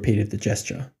 more repeated the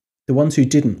gesture. The ones who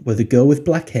didn't were the girl with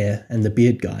black hair and the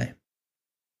beard guy.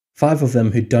 5 of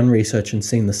them who'd done research and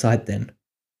seen the site then.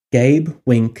 Gabe,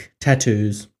 Wink,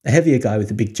 tattoos, a heavier guy with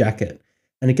a big jacket,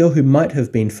 and a girl who might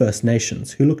have been First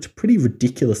Nations who looked pretty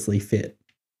ridiculously fit.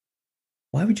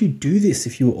 Why would you do this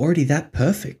if you were already that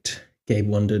perfect? Gabe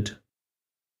wondered.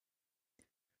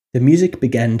 The music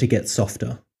began to get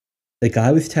softer. The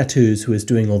guy with tattoos who was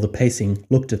doing all the pacing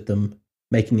looked at them,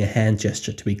 making a hand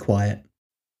gesture to be quiet.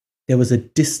 There was a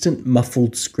distant,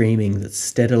 muffled screaming that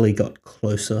steadily got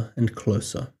closer and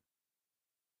closer.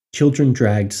 Children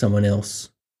dragged someone else.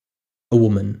 A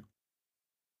woman.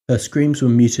 Her screams were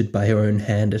muted by her own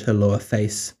hand at her lower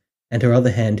face, and her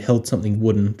other hand held something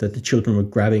wooden that the children were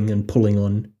grabbing and pulling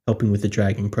on, helping with the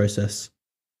dragging process.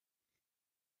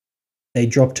 They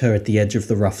dropped her at the edge of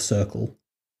the rough circle,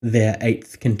 their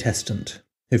 8th contestant,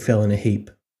 who fell in a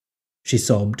heap. She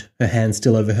sobbed, her hand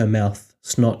still over her mouth,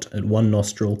 snot at one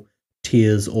nostril,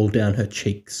 tears all down her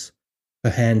cheeks, her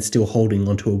hand still holding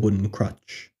onto a wooden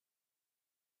crutch.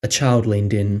 A child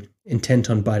leaned in, intent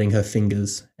on biting her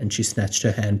fingers, and she snatched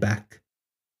her hand back.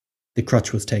 The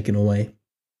crutch was taken away.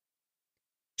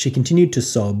 She continued to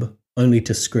sob, only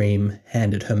to scream,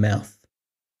 hand at her mouth.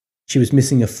 She was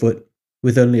missing a foot,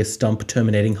 with only a stump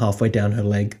terminating halfway down her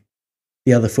leg.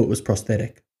 The other foot was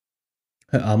prosthetic.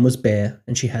 Her arm was bare,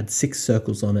 and she had 6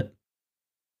 circles on it.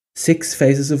 6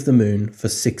 phases of the moon for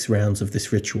 6 rounds of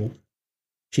this ritual.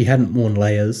 She hadn't worn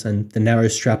layers, and the narrow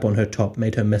strap on her top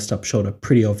made her messed up shoulder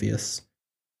pretty obvious.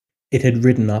 It had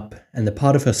ridden up, and the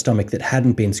part of her stomach that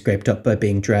hadn't been scraped up by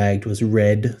being dragged was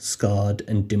red, scarred,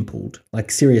 and dimpled,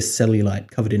 like serious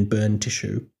cellulite covered in burned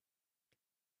tissue.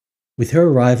 With her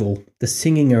arrival, the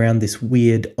singing around this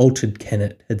weird, altered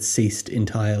Kennett had ceased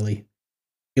entirely.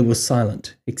 It was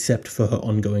silent, except for her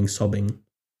ongoing sobbing.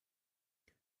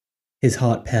 His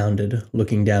heart pounded,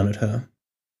 looking down at her.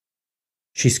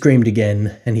 She screamed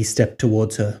again, and he stepped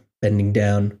towards her, bending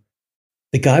down.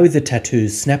 The guy with the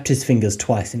tattoos snapped his fingers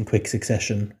twice in quick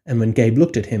succession, and when Gabe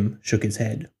looked at him, shook his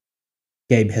head.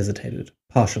 Gabe hesitated,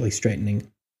 partially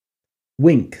straightening.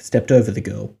 Wink stepped over the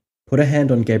girl, put a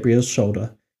hand on Gabriel's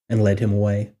shoulder, and led him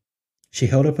away. She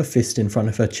held up a fist in front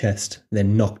of her chest,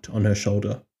 then knocked on her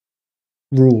shoulder.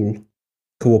 Rule.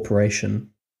 Cooperation.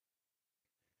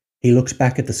 He looked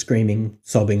back at the screaming,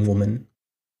 sobbing woman.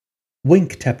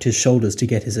 Wink tapped his shoulders to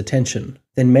get his attention,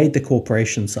 then made the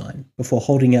cooperation sign before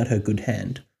holding out her good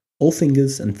hand, all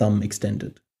fingers and thumb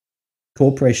extended.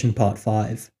 Cooperation Part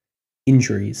 5.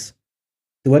 Injuries.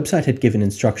 The website had given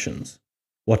instructions,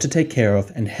 what to take care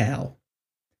of and how.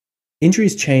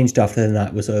 Injuries changed after the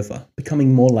night was over,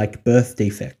 becoming more like birth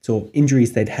defects or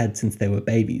injuries they'd had since they were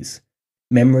babies.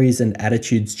 Memories and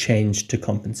attitudes changed to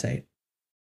compensate.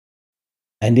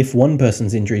 And if one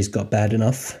person's injuries got bad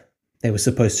enough, they were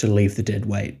supposed to leave the dead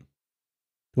weight.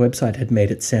 The website had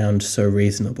made it sound so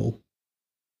reasonable.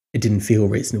 It didn't feel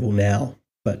reasonable now,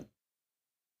 but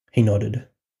he nodded.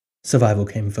 Survival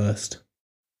came first.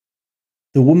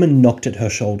 The woman knocked at her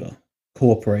shoulder.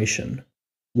 Cooperation.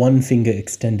 One finger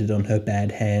extended on her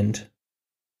bad hand.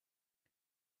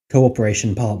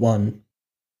 Cooperation Part 1.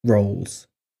 Roles.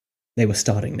 They were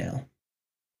starting now.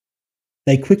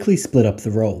 They quickly split up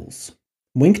the roles.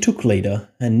 Wink took leader,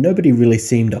 and nobody really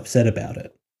seemed upset about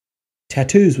it.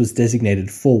 Tattoos was designated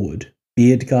forward.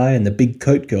 Beard guy and the big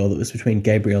coat girl that was between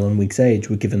Gabriel and Wink's age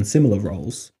were given similar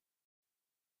roles.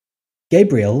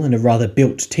 Gabriel and a rather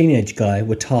built teenage guy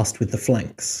were tasked with the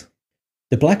flanks.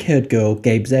 The black-haired girl,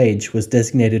 Gabe's age, was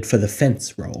designated for the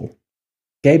fence role.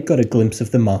 Gabe got a glimpse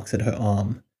of the marks at her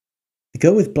arm. The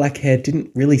girl with black hair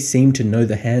didn't really seem to know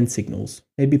the hand signals,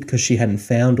 maybe because she hadn't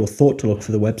found or thought to look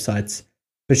for the websites,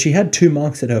 but she had 2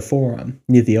 marks at her forearm,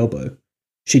 near the elbow.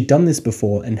 She'd done this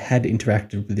before and had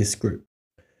interacted with this group.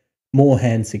 More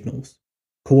hand signals.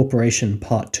 Cooperation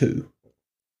Part 2.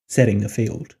 Setting the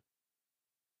field.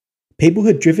 People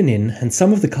had driven in, and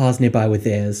some of the cars nearby were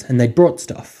theirs, and they'd brought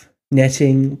stuff.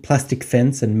 Netting, plastic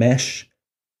fence, and mesh.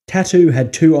 Tattoo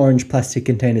had 2 orange plastic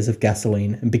containers of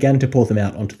gasoline and began to pour them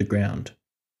out onto the ground.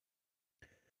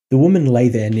 The woman lay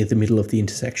there near the middle of the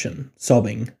intersection,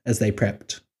 sobbing as they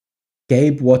prepped.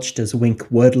 Gabe watched as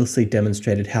Wink wordlessly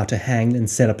demonstrated how to hang and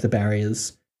set up the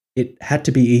barriers. It had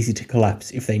to be easy to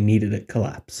collapse if they needed it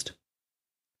collapsed.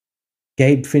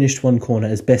 Gabe finished one corner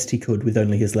as best he could with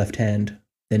only his left hand,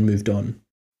 then moved on.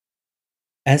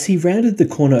 As he rounded the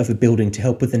corner of a building to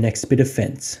help with the next bit of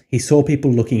fence, he saw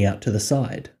people looking out to the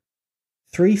side.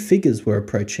 3 figures were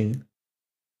approaching.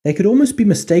 They could almost be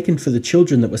mistaken for the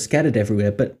children that were scattered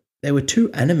everywhere, but they were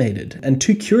too animated and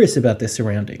too curious about their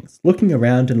surroundings, looking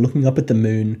around and looking up at the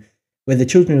moon, where the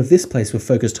children of this place were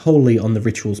focused wholly on the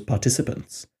ritual's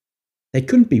participants. They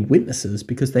couldn't be witnesses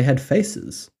because they had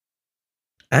faces.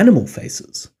 Animal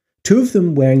faces. 2 of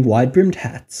them wearing wide-brimmed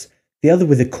hats, the other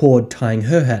with a cord tying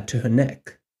her hat to her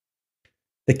neck.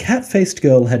 The cat-faced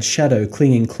girl had shadow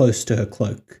clinging close to her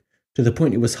cloak, to the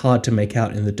point it was hard to make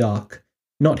out in the dark,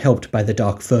 not helped by the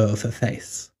dark fur of her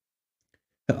face.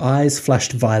 Her eyes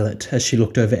flashed violet as she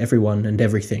looked over everyone and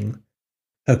everything.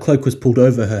 Her cloak was pulled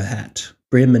over her hat,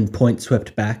 brim and point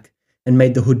swept back, and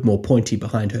made the hood more pointy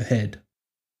behind her head.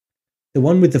 The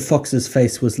one with the fox's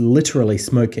face was literally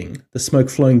smoking, the smoke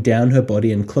flowing down her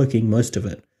body and cloaking most of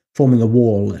it, forming a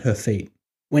wall at her feet.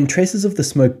 When traces of the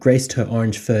smoke graced her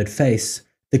orange-furred face,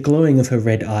 the glowing of her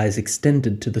red eyes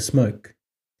extended to the smoke.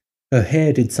 Her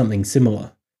hair did something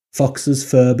similar, fox's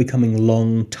fur becoming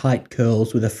long, tight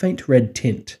curls with a faint red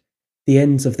tint, the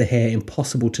ends of the hair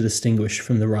impossible to distinguish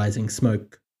from the rising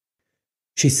smoke.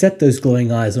 She set those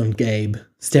glowing eyes on Gabe,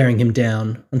 staring him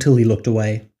down until he looked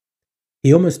away.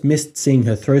 He almost missed seeing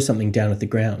her throw something down at the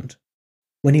ground.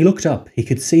 When he looked up, he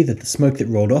could see that the smoke that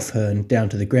rolled off her and down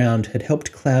to the ground had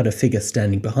helped cloud a figure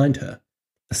standing behind her,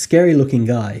 a scary-looking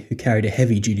guy who carried a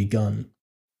heavy-duty gun.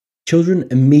 Children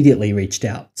immediately reached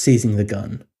out, seizing the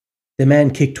gun. The man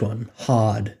kicked one,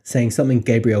 hard, saying something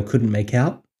Gabriel couldn't make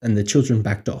out, and the children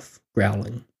backed off,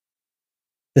 growling.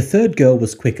 The third girl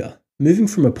was quicker, moving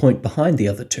from a point behind the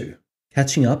other two,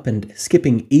 catching up and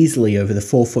skipping easily over the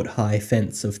 4-foot-high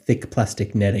fence of thick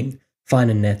plastic netting,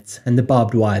 finer nets, and the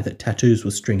barbed wire that Tattoos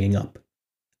was stringing up.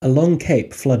 A long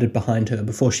cape fluttered behind her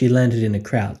before she landed in a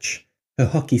crouch, her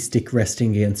hockey stick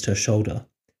resting against her shoulder.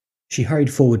 She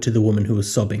hurried forward to the woman who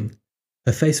was sobbing.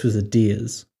 Her face was a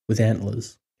deer's, with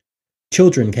antlers.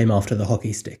 Children came after the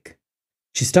hockey stick.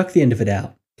 She stuck the end of it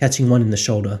out, catching one in the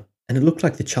shoulder, and it looked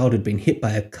like the child had been hit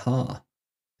by a car.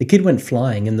 The kid went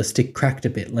flying and the stick cracked a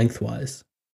bit lengthwise.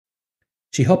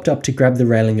 She hopped up to grab the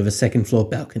railing of a second-floor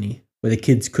balcony, where the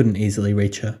kids couldn't easily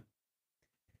reach her.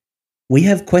 "We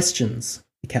have questions,"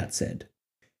 the cat said.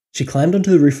 She climbed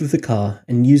onto the roof of the car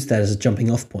and used that as a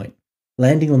jumping-off point,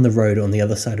 landing on the road on the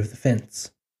other side of the fence.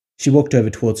 She walked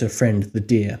over towards her friend, the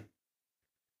deer.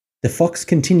 The fox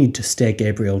continued to stare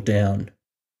Gabriel down.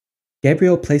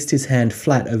 Gabriel placed his hand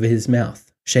flat over his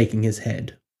mouth, shaking his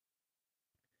head.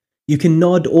 "You can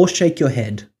nod or shake your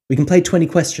head. We can play 20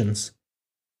 questions."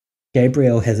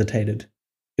 Gabriel hesitated.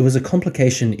 It was a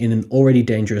complication in an already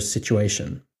dangerous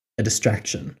situation, a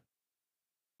distraction.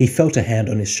 He felt a hand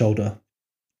on his shoulder.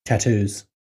 Tattoos.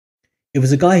 It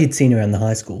was a guy he'd seen around the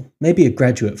high school, maybe a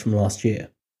graduate from last year.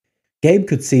 Gabe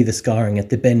could see the scarring at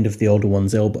the bend of the older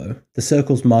one's elbow, the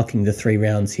circles marking the 3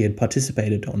 rounds he had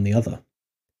participated on the other.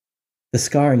 The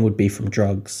scarring would be from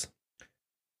drugs.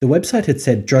 The website had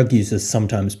said drug users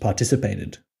sometimes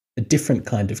participated, a different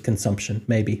kind of consumption,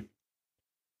 maybe.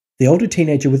 The older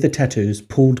teenager with the tattoos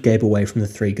pulled Gabe away from the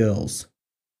 3 girls.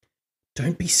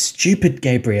 "Don't be stupid,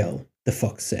 Gabriel," the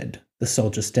fox said, the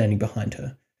soldier standing behind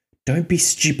her. "Don't be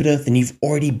stupider than you've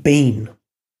already been."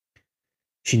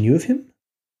 She knew of him?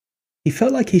 He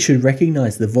felt like he should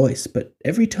recognize the voice, but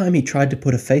every time he tried to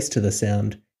put a face to the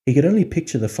sound, he could only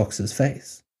picture the fox's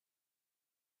face.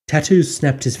 Tattoos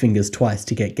snapped his fingers twice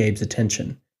to get Gabe's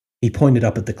attention. He pointed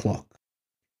up at the clock.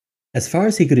 As far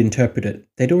as he could interpret it,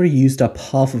 they'd already used up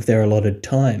half of their allotted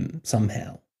time,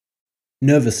 somehow.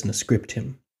 Nervousness gripped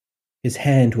him. His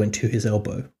hand went to his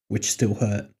elbow, which still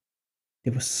hurt.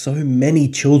 There were so many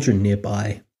children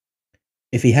nearby.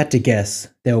 If he had to guess,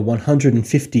 there were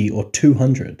 150 or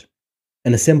 200.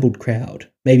 An assembled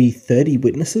crowd, maybe 30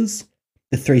 witnesses,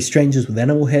 the 3 strangers with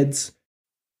animal heads.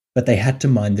 But they had to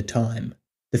mind the time.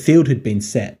 The field had been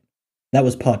set. That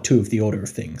was part 2 of the order of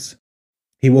things.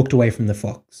 He walked away from the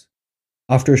fox.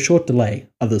 After a short delay,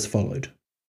 others followed.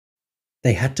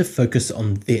 They had to focus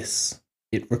on this.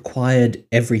 It required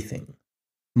everything.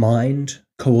 Mind,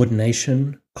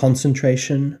 coordination,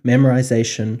 concentration,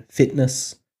 memorization,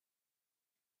 fitness.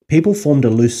 People formed a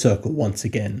loose circle once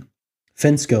again.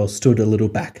 Fence Girl stood a little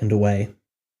back and away.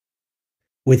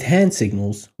 With hand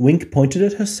signals, Wink pointed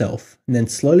at herself and then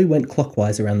slowly went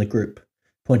clockwise around the group,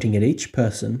 pointing at each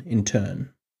person in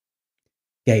turn.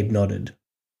 Gabe nodded.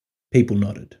 People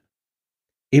nodded.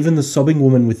 Even the sobbing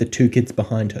woman with the 2 kids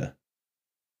behind her.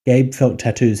 Gabe felt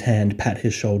Tattoo's hand pat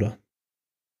his shoulder.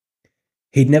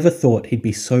 He'd never thought he'd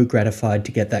be so gratified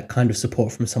to get that kind of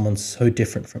support from someone so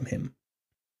different from him.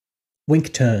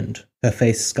 Wink turned, her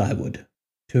face skyward.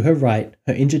 To her right,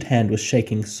 her injured hand was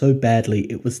shaking so badly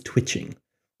it was twitching,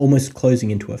 almost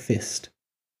closing into a fist.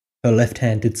 Her left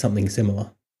hand did something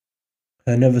similar.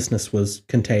 Her nervousness was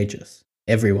contagious.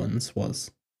 Everyone's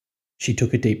was. She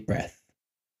took a deep breath.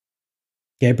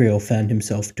 Gabriel found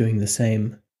himself doing the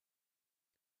same.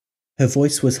 Her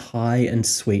voice was high and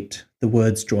sweet, the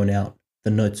words drawn out, the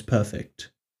notes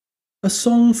perfect. "A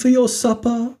song for your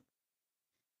supper?"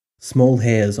 Small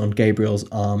hairs on Gabriel's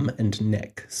arm and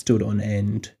neck stood on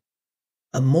end.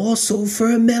 A morsel for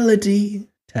a melody,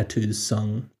 Tattoos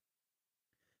sung.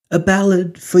 A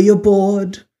ballad for your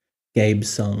board, Gabe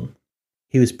sung.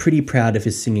 He was pretty proud of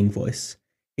his singing voice,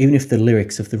 even if the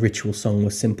lyrics of the ritual song were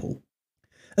simple.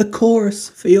 A chorus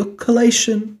for your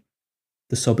collation.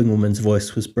 The sobbing woman's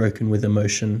voice was broken with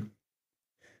emotion.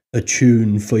 A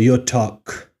tune for your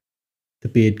tuck. The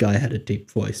beard guy had a deep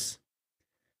voice.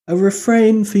 A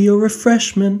refrain for your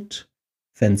refreshment,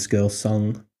 Fence girl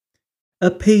sung. A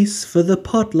piece for the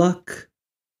potluck,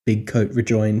 Big Coat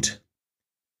rejoined.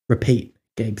 Repeat,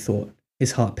 Gabe thought,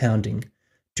 his heart pounding.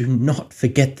 Do not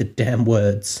forget the damn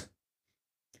words.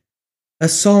 A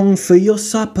song for your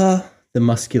supper, the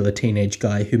muscular teenage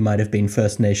guy who might have been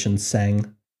First Nations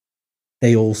sang.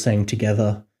 They all sang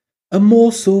together. A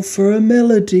morsel for a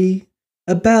melody,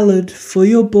 a ballad for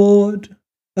your board,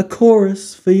 a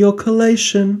chorus for your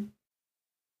collation.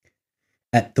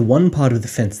 At the one part of the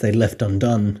fence they left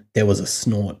undone, there was a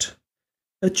snort.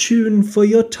 A tune for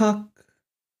your tuck.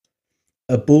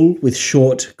 A bull with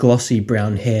short, glossy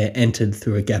brown hair entered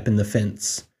through a gap in the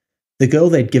fence. The girl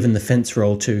they'd given the fence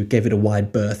roll to gave it a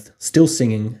wide berth, still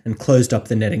singing, and closed up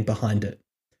the netting behind it.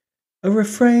 A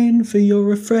refrain for your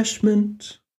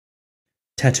refreshment.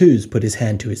 Tattoos put his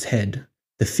hand to his head,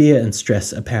 the fear and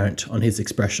stress apparent on his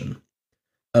expression.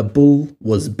 A bull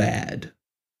was bad.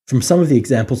 From some of the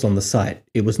examples on the site,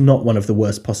 it was not one of the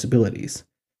worst possibilities,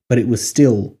 but it was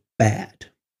still bad.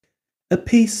 A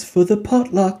piece for the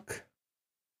potluck.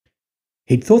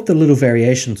 He'd thought the little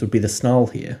variations would be the snarl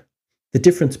here, the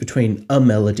difference between a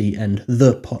melody and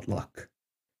the potluck.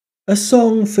 A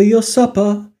song for your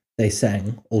supper, they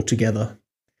sang, all together.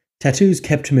 Tattoos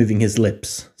kept moving his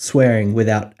lips, swearing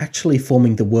without actually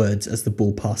forming the words as the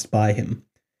bull passed by him.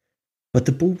 But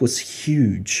the bull was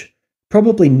huge.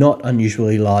 Probably not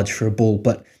unusually large for a bull,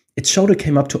 but its shoulder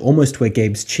came up to almost where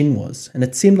Gabe's chin was, and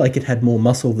it seemed like it had more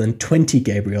muscle than 20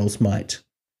 Gabriels might.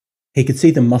 He could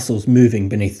see the muscles moving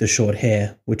beneath the short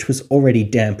hair, which was already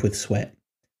damp with sweat.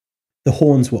 The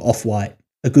horns were off-white,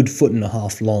 a good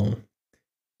 1.5 long.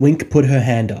 Wink put her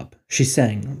hand up. She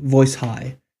sang, voice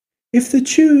high. If the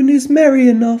tune is merry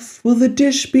enough, will the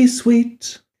dish be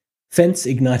sweet? Fence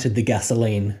ignited the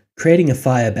gasoline, creating a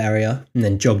fire barrier, and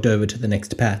then jogged over to the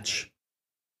next patch.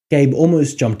 Gabe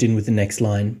almost jumped in with the next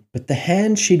line, but the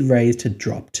hand she'd raised had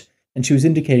dropped, and she was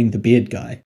indicating the beard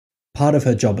guy, part of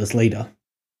her job as leader.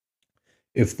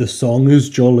 If the song is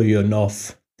jolly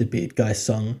enough, the beard guy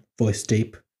sung, voice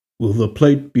deep, will the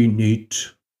plate be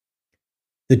neat?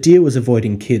 The deer was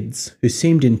avoiding kids, who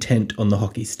seemed intent on the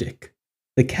hockey stick.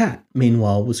 The cat,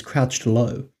 meanwhile, was crouched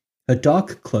low, her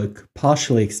dark cloak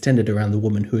partially extended around the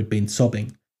woman who had been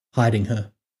sobbing, hiding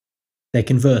her. They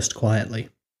conversed quietly.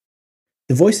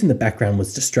 The voice in the background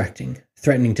was distracting,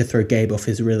 threatening to throw Gabe off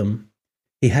his rhythm.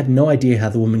 He had no idea how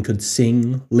the woman could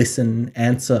sing, listen,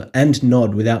 answer, and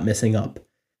nod without messing up,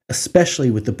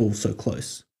 especially with the bull so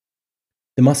close.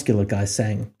 The muscular guy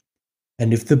sang,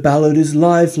 And if the ballad is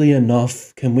lively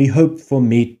enough, can we hope for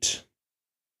meat?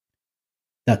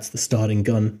 That's the starting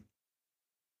gun.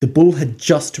 The bull had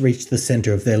just reached the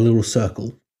centre of their little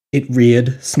circle. It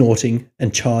reared, snorting,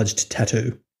 and charged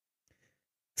Tattoo.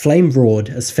 Flame roared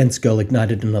as Fence Girl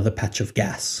ignited another patch of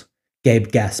gas.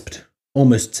 Gabe gasped,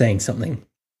 almost saying something.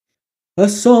 A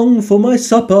song for my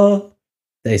supper,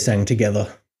 they sang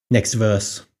together. Next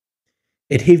verse.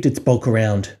 It heaved its bulk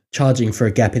around, charging for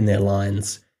a gap in their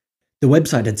lines. The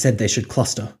website had said they should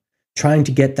cluster, trying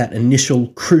to get that initial,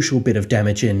 crucial bit of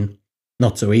damage in.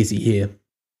 Not so easy here.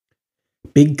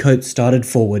 Big Coat started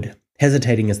forward,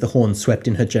 hesitating as the horn swept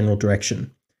in her general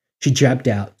direction. She jabbed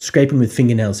out, scraping with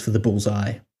fingernails for the bull's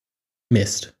eye.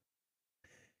 Missed.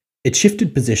 It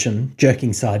shifted position,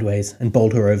 jerking sideways, and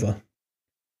bowled her over.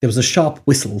 There was a sharp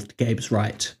whistle to Gabe's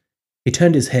right. He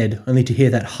turned his head, only to hear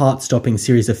that heart-stopping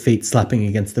series of feet slapping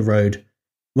against the road.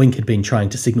 Wink had been trying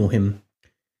to signal him.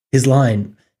 His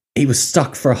line, he was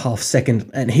stuck for a half second,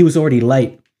 and he was already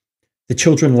late. The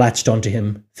children latched onto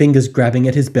him, fingers grabbing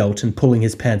at his belt and pulling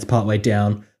his pants partway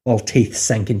down, while teeth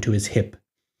sank into his hip.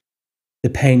 The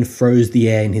pain froze the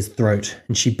air in his throat,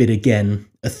 and she bit again,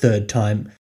 a third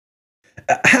time.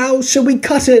 How shall we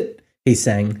cut it? He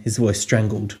sang, his voice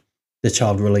strangled. The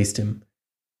child released him.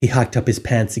 He hiked up his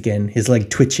pants again, his leg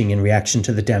twitching in reaction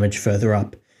to the damage further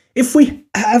up. If we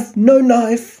have no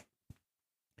knife.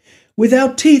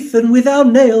 Without teeth and without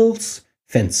nails,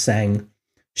 Fence sang.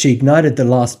 She ignited the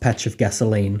last patch of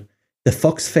gasoline. The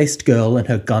fox-faced girl and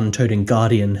her gun-toting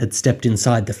guardian had stepped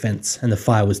inside the fence, and the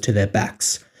fire was to their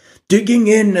backs. Digging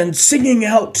in and singing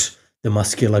out, the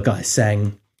muscular guy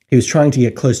sang. He was trying to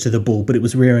get close to the bull, but it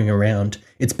was rearing around,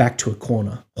 its back to a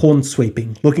corner, horns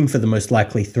sweeping, looking for the most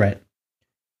likely threat.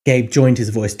 Gabe joined his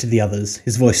voice to the others,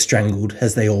 his voice strangled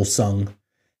as they all sung,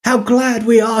 "How glad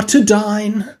we are to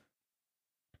dine!"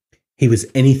 He was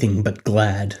anything but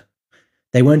glad.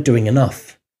 They weren't doing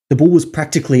enough. The bull was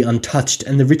practically untouched,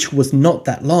 and the ritual was not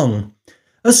that long.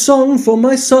 "A song for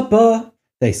my supper,"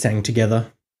 they sang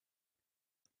together.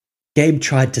 Gabe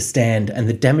tried to stand, and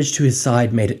the damage to his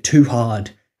side made it too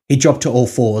hard. He dropped to all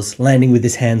fours, landing with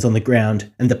his hands on the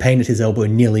ground, and the pain at his elbow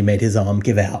nearly made his arm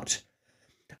give out.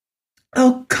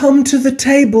 "I'll come to the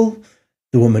table,"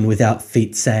 the woman without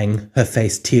feet sang, her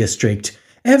face tear-streaked,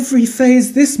 "every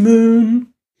phase this moon."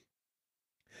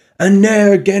 "And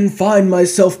ne'er again find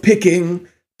myself picking,"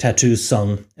 Tattoos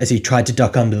sung, as he tried to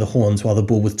duck under the horns while the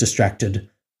bull was distracted.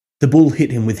 The bull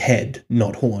hit him with head,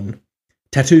 not horn.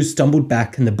 Tattoos stumbled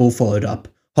back and the bull followed up,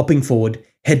 hopping forward,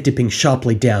 head dipping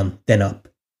sharply down, then up.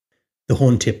 The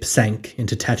horn tip sank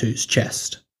into Tattoos'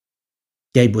 chest.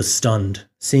 Gabe was stunned,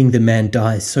 seeing the man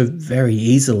die so very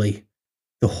easily.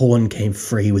 The horn came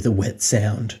free with a wet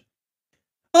sound.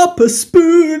 "Up a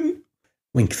spoon!"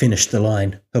 Wink finished the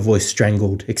line, her voice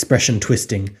strangled, expression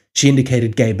twisting. She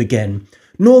indicated Gabe again.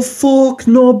 "Nor fork,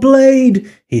 nor blade,"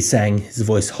 he sang, his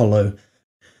voice hollow.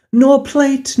 "Nor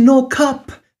plate, nor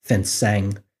cup," Fence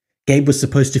sang. Gabe was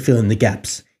supposed to fill in the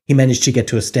gaps. He managed to get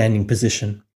to a standing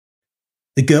position.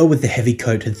 The girl with the heavy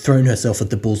coat had thrown herself at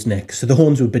the bull's neck, so the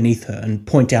horns were beneath her and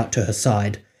point out to her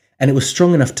side, and it was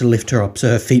strong enough to lift her up so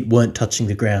her feet weren't touching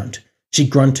the ground. She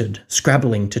grunted,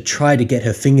 scrabbling to try to get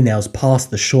her fingernails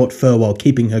past the short fur while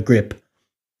keeping her grip.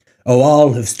 "Oh,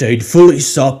 I'll have stayed fully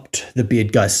supped," the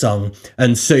beard guy sung,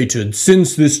 "and sated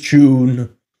since this tune."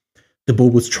 The bull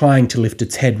was trying to lift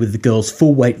its head with the girl's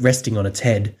full weight resting on its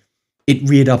head. It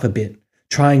reared up a bit,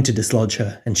 trying to dislodge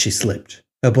her, and she slipped,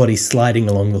 her body sliding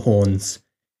along the horns.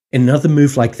 In another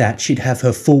move like that, she'd have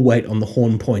her full weight on the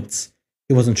horn points.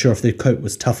 He wasn't sure if the coat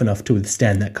was tough enough to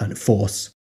withstand that kind of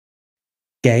force.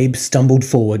 Gabe stumbled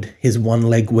forward, his one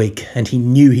leg weak, and he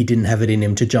knew he didn't have it in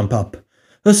him to jump up.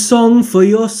 "A song for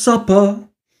your supper,"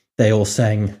 they all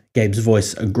sang, Gabe's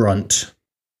voice a grunt.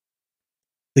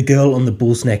 The girl on the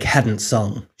bull's neck hadn't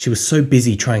sung. She was so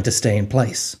busy trying to stay in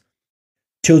place.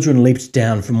 Children leaped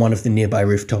down from one of the nearby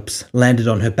rooftops, landed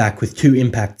on her back with 2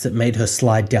 impacts that made her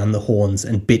slide down the horns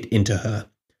and bit into her.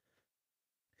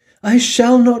 "I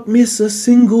shall not miss a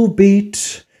single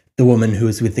beat," the woman who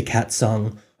was with the cat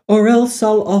sung, "or else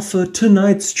I'll offer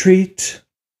tonight's treat."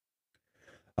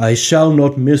 "I shall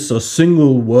not miss a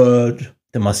single word,"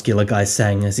 the muscular guy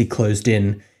sang as he closed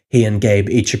in. He and Gabe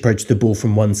each approached the bull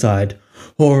from one side.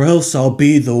 "Or else I'll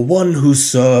be the one who's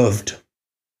served."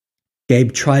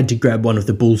 Gabe tried to grab one of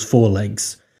the bull's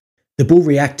forelegs. The bull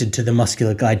reacted to the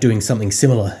muscular guy doing something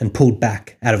similar and pulled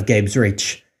back, out of Gabe's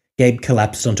reach. Gabe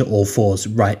collapsed onto all fours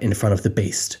right in front of the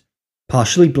beast.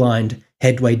 Partially blind,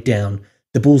 head weighed down,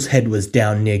 the bull's head was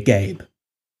down near Gabe.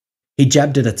 He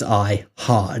jabbed at its eye,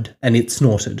 hard, and it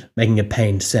snorted, making a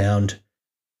pained sound.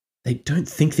 "They don't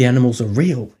think the animals are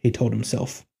real," he told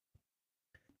himself.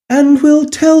 "And we'll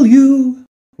tell you,"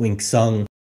 Wink sung,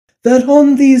 "that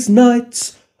on these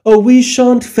nights, oh, we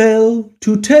shan't fail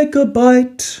to take a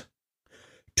bite."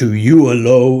 "To you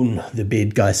alone," the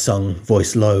beard guy sung,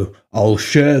 voice low, "I'll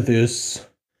share this."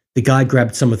 The guy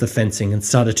grabbed some of the fencing and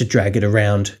started to drag it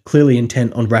around, clearly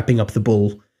intent on wrapping up the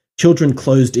bull. Children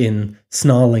closed in,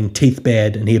 snarling, teeth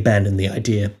bared, and he abandoned the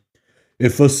idea.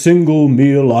 "If a single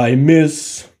meal I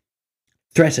miss..."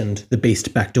 Threatened, the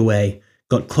beast backed away,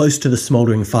 got close to the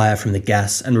smouldering fire from the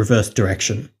gas and reversed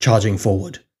direction, charging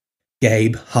forward.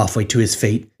 Gabe, halfway to his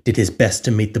feet, did his best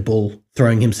to meet the bull,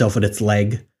 throwing himself at its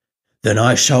leg. "Then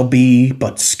I shall be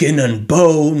but skin and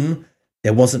bone."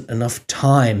 There wasn't enough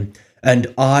time. "And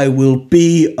I will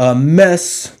be a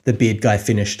mess," the beard guy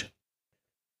finished.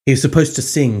 He was supposed to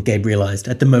sing, Gabe realized,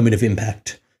 at the moment of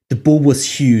impact. The bull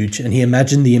was huge, and he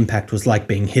imagined the impact was like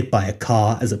being hit by a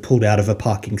car as it pulled out of a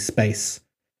parking space.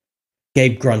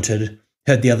 Gabe grunted,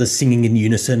 heard the others singing in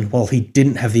unison while he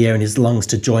didn't have the air in his lungs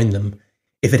to join them.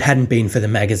 If it hadn't been for the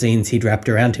magazines he'd wrapped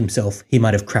around himself, he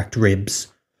might have cracked ribs.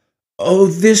 "Oh,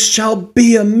 this shall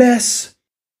be a mess!"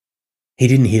 He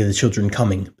didn't hear the children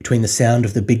coming, between the sound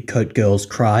of the big coat girl's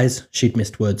cries, she'd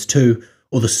missed words too,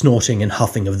 or the snorting and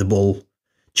huffing of the bull.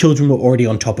 Children were already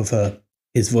on top of her.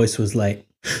 His voice was late.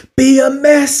 "Be a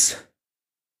mess!"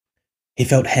 He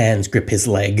felt hands grip his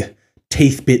leg.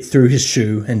 Teeth bit through his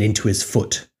shoe and into his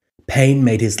foot. Pain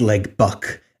made his leg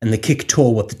buck, and the kick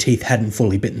tore what the teeth hadn't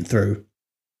fully bitten through.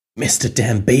 "Missed a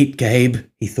damn beat, Gabe,"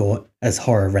 he thought, as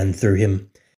horror ran through him.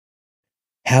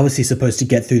 How was he supposed to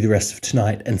get through the rest of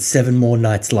tonight and 7 more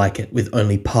nights like it with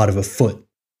only part of a foot?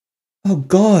 "Oh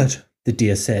God," the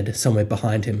deer said, somewhere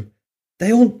behind him.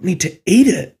 "They all need to eat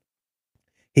it."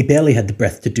 He barely had the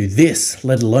breath to do this,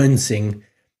 let alone sing.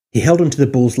 He held onto the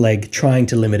bull's leg, trying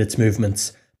to limit its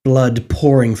movements. Blood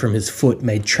pouring from his foot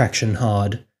made traction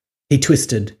hard. He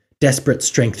twisted, desperate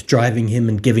strength driving him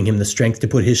and giving him the strength to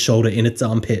put his shoulder in its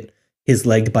armpit, his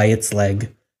leg by its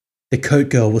leg. The coat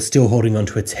girl was still holding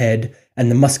onto its head,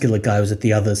 and the muscular guy was at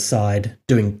the other's side,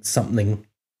 doing something.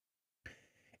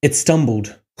 It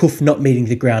stumbled, hoof not meeting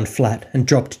the ground flat, and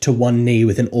dropped to one knee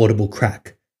with an audible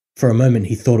crack. For a moment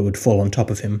he thought it would fall on top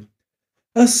of him.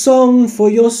 "A song for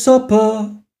your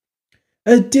supper,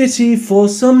 a ditty for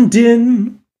some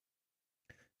din."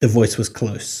 The voice was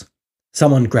close.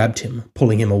 Someone grabbed him,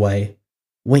 pulling him away.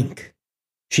 Wink.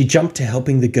 She jumped to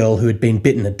helping the girl who had been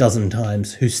bitten a dozen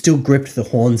times, who still gripped the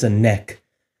horns and neck.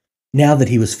 Now that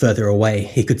he was further away,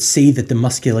 he could see that the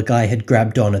muscular guy had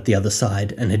grabbed on at the other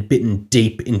side and had bitten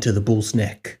deep into the bull's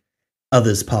neck.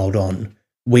 Others piled on.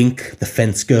 Wink, the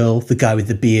fence girl, the guy with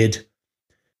the beard.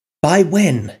 "By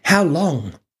when? How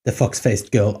long?" the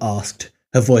fox-faced girl asked,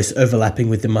 her voice overlapping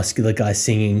with the muscular guy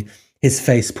singing, his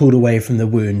face pulled away from the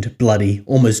wound, bloody,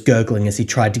 almost gurgling as he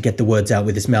tried to get the words out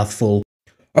with his mouth full.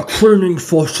 "A crooning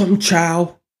for some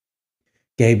chow."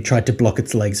 Gabe tried to block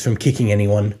its legs from kicking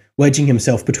anyone, wedging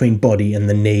himself between body and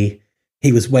the knee.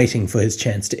 He was waiting for his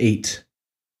chance to eat.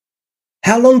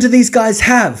 "How long do these guys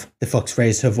have?" The fox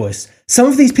raised her voice. "Some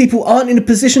of these people aren't in a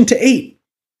position to eat."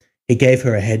 He gave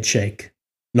her a head shake.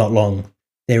 Not long.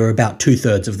 They were about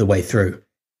 2/3 of the way through.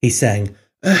 He sang,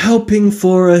 "A helping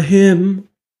for a hymn."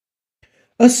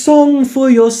 "A song for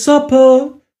your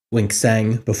supper," Wink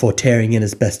sang, before tearing in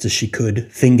as best as she could,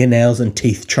 fingernails and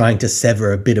teeth trying to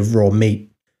sever a bit of raw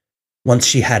meat. Once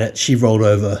she had it, she rolled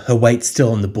over, her weight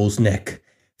still on the bull's neck.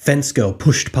 Fence girl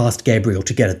pushed past Gabriel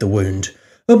to get at the wound.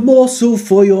 "A morsel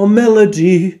for your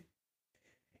melody."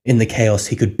 In the chaos,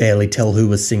 he could barely tell who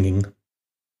was singing.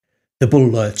 The bull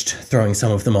lurched, throwing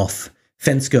some of them off.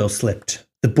 Fence girl slipped.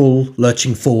 The bull,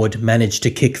 lurching forward, managed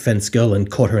to kick Fence girl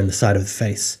and caught her in the side of the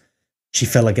face. She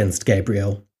fell against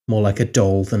Gabriel, more like a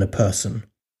doll than a person.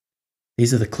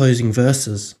 These are the closing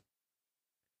verses.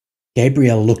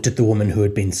 Gabriel looked at the woman who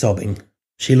had been sobbing.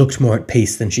 She looked more at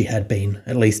peace than she had been,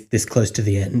 at least this close to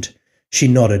the end. She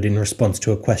nodded in response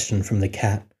to a question from the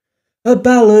cat. "A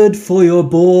ballad for your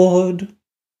board."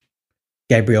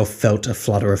 Gabriel felt a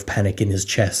flutter of panic in his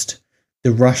chest.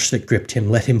 The rush that gripped him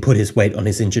let him put his weight on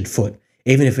his injured foot,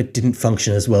 even if it didn't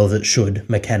function as well as it should,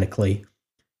 mechanically.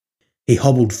 He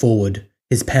hobbled forward,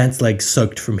 his pants legs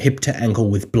soaked from hip to ankle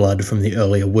with blood from the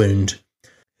earlier wound.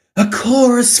 "A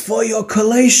chorus for your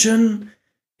collation,"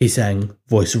 he sang,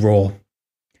 voice raw.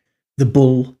 The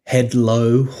bull, head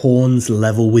low, horns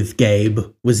level with Gabe,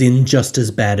 was in just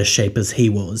as bad a shape as he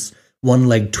was, one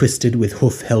leg twisted with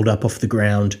hoof held up off the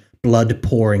ground, blood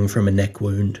pouring from a neck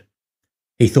wound.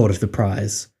 He thought of the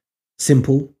prize.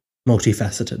 Simple,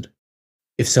 multifaceted.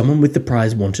 If someone with the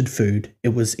prize wanted food, it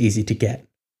was easy to get.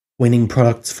 Winning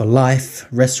products for life,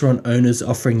 restaurant owners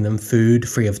offering them food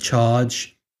free of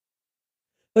charge.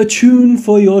 "A tune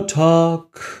for your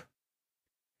talk."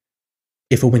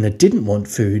 If a winner didn't want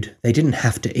food, they didn't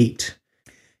have to eat.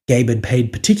 Gabe had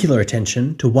paid particular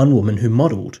attention to one woman who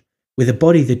modelled, with a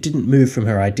body that didn't move from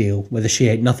her ideal, whether she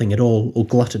ate nothing at all or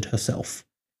glutted herself.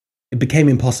 It became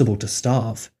impossible to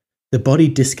starve. The body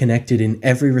disconnected in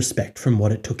every respect from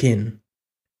what it took in.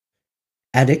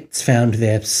 Addicts found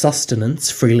their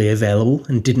sustenance freely available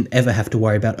and didn't ever have to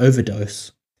worry about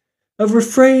overdose. "A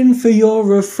refrain for your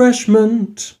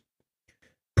refreshment."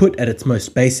 Put at its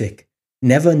most basic,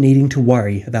 never needing to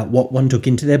worry about what one took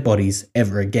into their bodies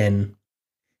ever again.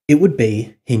 It would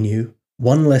be, he knew,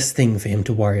 one less thing for him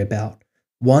to worry about,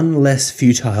 one less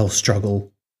futile struggle.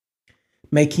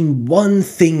 Making one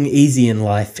thing easy in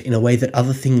life in a way that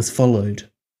other things followed.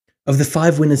 Of the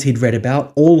 5 winners he'd read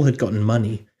about, all had gotten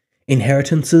money.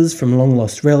 Inheritances from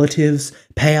long-lost relatives,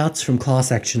 payouts from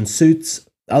class action suits,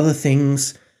 other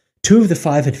things. 2 of the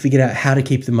 5 had figured out how to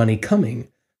keep the money coming.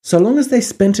 So long as they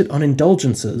spent it on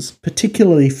indulgences,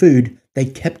 particularly food, they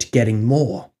kept getting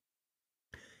more.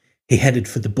 He headed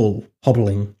for the bull,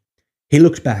 hobbling. He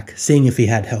looked back, seeing if he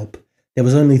had help. There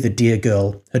was only the dear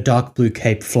girl, her dark blue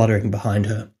cape fluttering behind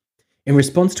her. In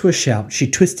response to a shout, she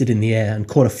twisted in the air and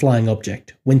caught a flying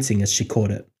object, wincing as she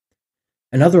caught it.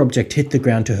 Another object hit the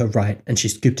ground to her right, and she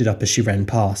scooped it up as she ran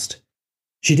past.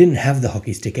 She didn't have the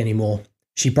hockey stick anymore.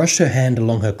 She brushed her hand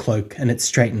along her cloak, and it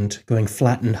straightened, going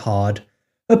flat and hard.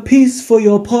 "A piece for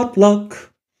your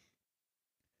potluck."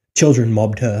 Children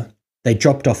mobbed her. They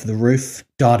dropped off the roof,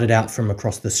 darted out from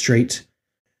across the street.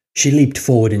 She leaped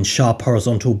forward in sharp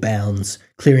horizontal bounds,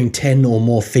 clearing 10 or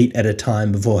more feet at a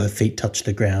time before her feet touched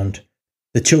the ground.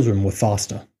 The children were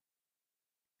faster.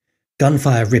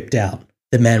 Gunfire ripped out.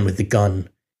 The man with the gun.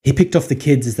 He picked off the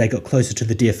kids as they got closer to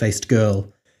the deer-faced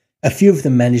girl. A few of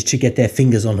them managed to get their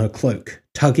fingers on her cloak,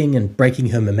 tugging and breaking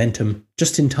her momentum,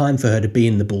 just in time for her to be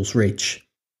in the bull's reach.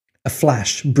 A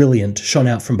flash, brilliant, shone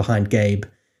out from behind Gabe.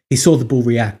 He saw the bull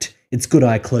react, its good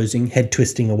eye closing, head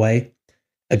twisting away.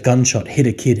 A gunshot hit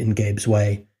a kid in Gabe's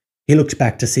way. He looked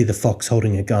back to see the fox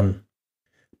holding a gun.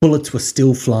 Bullets were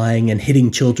still flying and hitting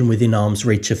children within arm's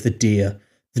reach of the deer.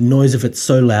 The noise of it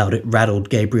so loud it rattled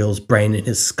Gabriel's brain in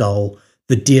his skull.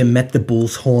 The deer met the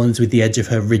bull's horns with the edge of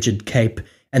her rigid cape,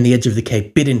 and the edge of the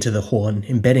cape bit into the horn,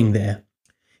 embedding there.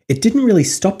 It didn't really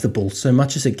stop the bull so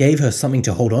much as it gave her something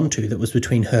to hold on to that was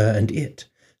between her and it,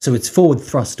 so its forward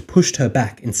thrust pushed her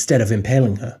back instead of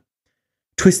impaling her.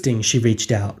 Twisting, she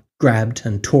reached out, grabbed,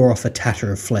 and tore off a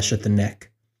tatter of flesh at the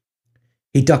neck.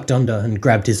 He ducked under and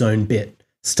grabbed his own bit,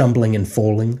 stumbling and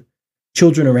falling.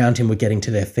 Children around him were getting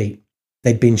to their feet.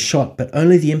 They'd been shot, but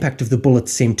only the impact of the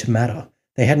bullets seemed to matter.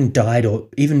 They hadn't died or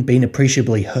even been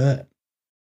appreciably hurt.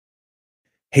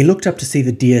 He looked up to see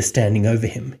the deer standing over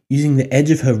him, using the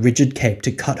edge of her rigid cape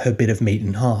to cut her bit of meat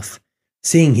in half.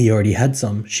 Seeing he already had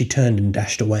some, she turned and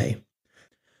dashed away.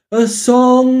 "A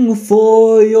song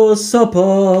for your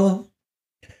supper."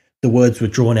 The words were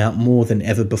drawn out more than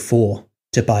ever before,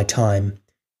 to buy time.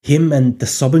 Him and the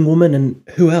sobbing woman and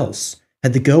who else?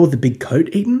 Had the girl with the big coat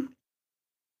eaten?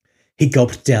 He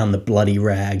gulped down the bloody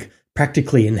rag,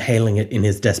 practically inhaling it in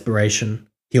his desperation.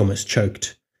 He almost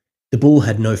choked. The bull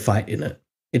had no fight in it.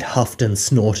 It huffed and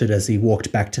snorted as he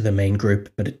walked back to the main group,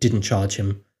 but it didn't charge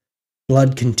him.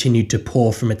 Blood continued to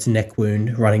pour from its neck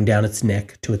wound, running down its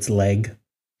neck to its leg.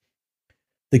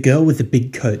 The girl with the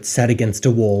big coat sat against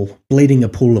a wall, bleeding a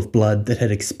pool of blood that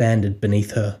had expanded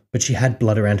beneath her, but she had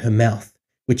blood around her mouth,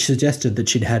 which suggested that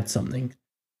she'd had something.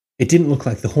 It didn't look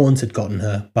like the horns had gotten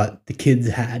her, but the kids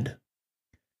had.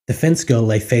 The fence girl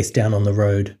lay face down on the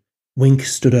road. Wink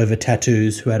stood over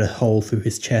Tattoos, who had a hole through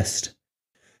his chest.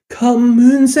 "Come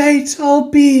moon's 8,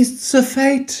 all beasts of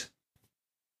fate,"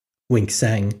 Wink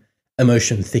sang,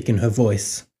 emotion thick in her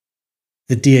voice.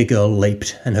 The deer girl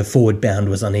leaped, and her forward bound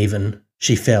was uneven.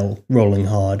 She fell, rolling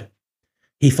hard.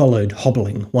 He followed,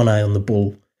 hobbling, one eye on the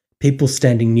bull. People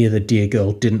standing near the deer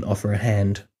girl didn't offer a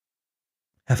hand.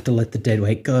 Have to let the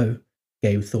deadweight go,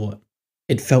 Gabe thought.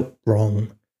 It felt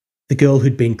wrong. The girl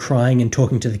who'd been crying and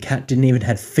talking to the cat didn't even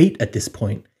have feet at this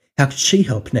point. How could she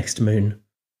help next moon?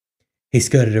 He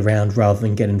skirted around rather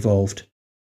than get involved.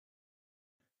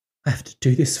 I have to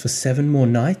do this for 7 more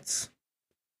nights?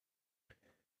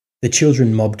 The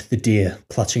children mobbed the deer,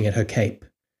 clutching at her cape.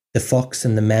 The fox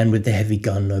and the man with the heavy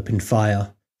gun opened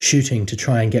fire, shooting to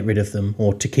try and get rid of them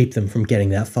or to keep them from getting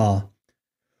that far.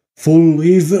 "Full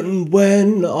even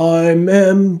when I'm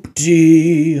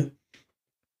empty,"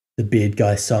 the beard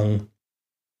guy sung.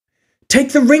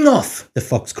 "Take the ring off!" the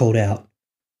fox called out.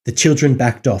 The children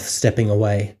backed off, stepping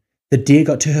away. The deer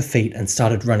got to her feet and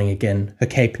started running again, her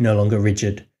cape no longer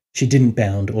rigid. She didn't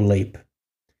bound or leap.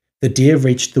 The deer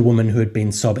reached the woman who had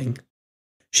been sobbing.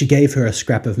 She gave her a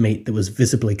scrap of meat that was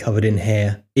visibly covered in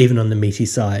hair, even on the meaty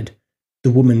side.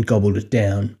 The woman gobbled it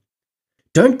down.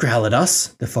 "Don't growl at us,"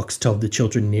 the fox told the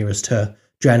children nearest her,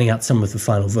 drowning out some of the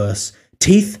final verse.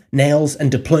 "Teeth, nails,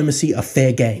 and diplomacy are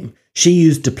fair game. She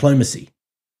used diplomacy."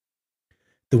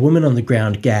 The woman on the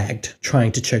ground gagged,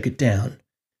 trying to choke it down.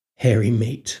 Hairy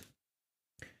meat.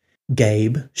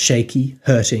 Gabe, shaky,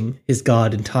 hurting, his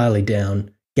guard entirely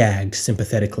down, gagged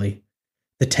sympathetically.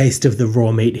 The taste of the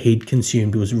raw meat he'd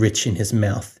consumed was rich in his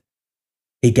mouth.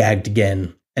 He gagged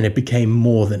again, and it became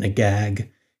more than a gag.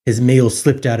 His meal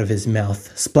slipped out of his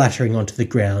mouth, splattering onto the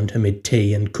ground amid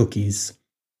tea and cookies.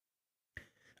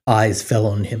 Eyes fell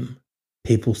on him.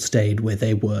 People stayed where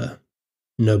they were.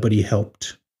 Nobody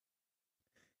helped.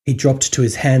 He dropped to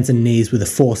his hands and knees with a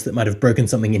force that might have broken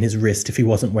something in his wrist if he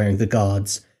wasn't wearing the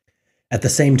guards. At the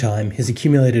same time, his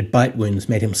accumulated bite wounds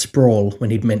made him sprawl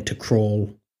when he'd meant to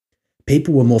crawl.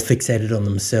 People were more fixated on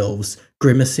themselves,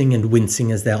 grimacing and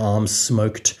wincing as their arms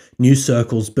smoked, new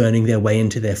circles burning their way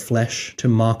into their flesh to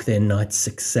mark their night's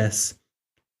success.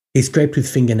 He scraped with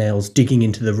fingernails, digging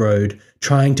into the road,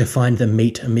 trying to find the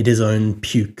meat amid his own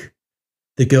puke.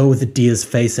 The girl with the deer's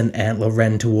face and antler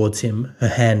ran towards him, her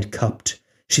hand cupped.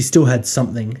 She still had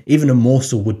something, even a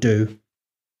morsel would do.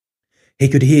 He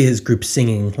could hear his group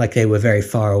singing like they were very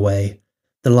far away.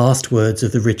 The last words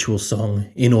of the ritual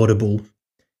song, inaudible.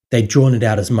 They'd drawn it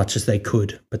out as much as they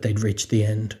could, but they'd reached the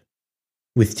end.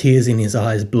 With tears in his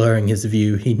eyes blurring his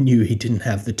view, he knew he didn't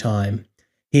have the time.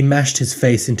 He mashed his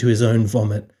face into his own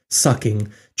vomit, sucking,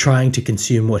 trying to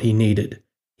consume what he needed.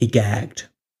 He gagged.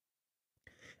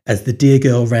 As the deer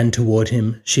girl ran toward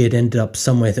him, she had ended up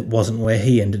somewhere that wasn't where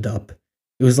he ended up.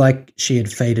 It was like she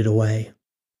had faded away.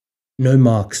 No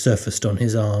mark surfaced on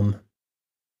his arm.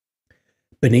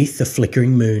 Beneath the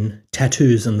flickering moon,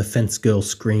 tattoos on the fence girl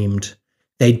screamed.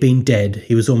 They'd been dead,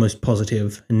 he was almost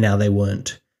positive, and now they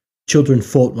weren't. Children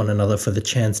fought one another for the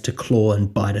chance to claw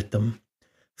and bite at them.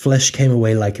 Flesh came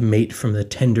away like meat from the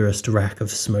tenderest rack of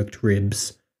smoked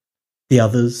ribs. The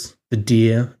others, the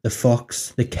deer, the fox,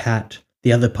 the cat,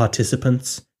 the other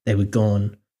participants, they were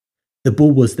gone. The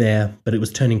bull was there, but it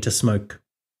was turning to smoke.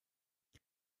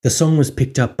 The song was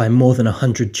picked up by more than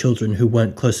 100 children who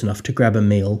weren't close enough to grab a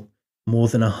meal. More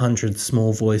than 100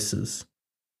 small voices.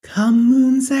 Come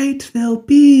moon's 8, there'll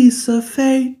be a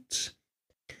fate.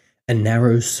 A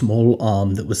narrow, small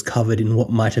arm that was covered in what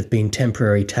might have been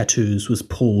temporary tattoos was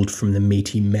pulled from the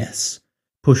meaty mess,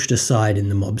 pushed aside in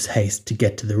the mob's haste to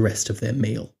get to the rest of their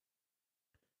meal.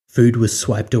 Food was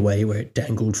swiped away where it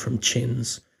dangled from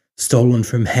chins, stolen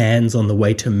from hands on the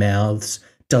way to mouths,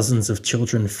 dozens of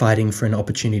children fighting for an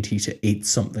opportunity to eat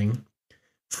something.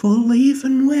 Full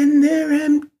even when they're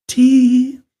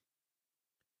empty.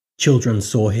 Children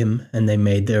saw him, and they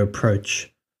made their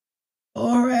approach.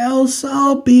 Or else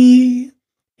I'll be.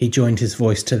 He joined his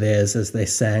voice to theirs as they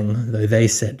sang, though they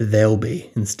said they'll be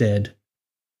instead.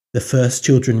 The first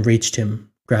children reached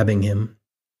him, grabbing him.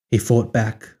 He fought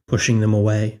back, pushing them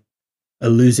away. A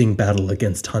losing battle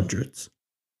against hundreds.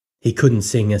 He couldn't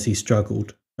sing as he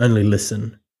struggled, only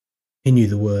listen. He knew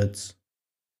the words.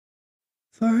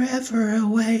 Forever a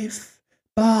waif,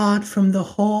 barred from the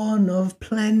horn of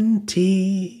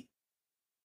plenty.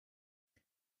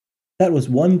 That was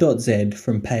 1.Z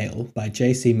from Pale by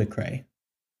J.C. McCrae.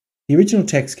 The original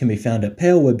text can be found at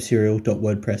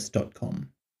palewebserial.wordpress.com.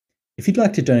 If you'd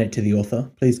like to donate to the author,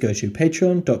 please go to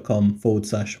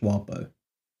patreon.com/Wildbow.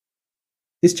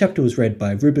 This chapter was read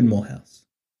by Reuben Moorhouse.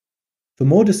 For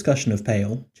more discussion of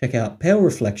Pale, check out Pale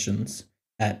Reflections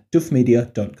at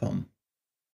doofmedia.com.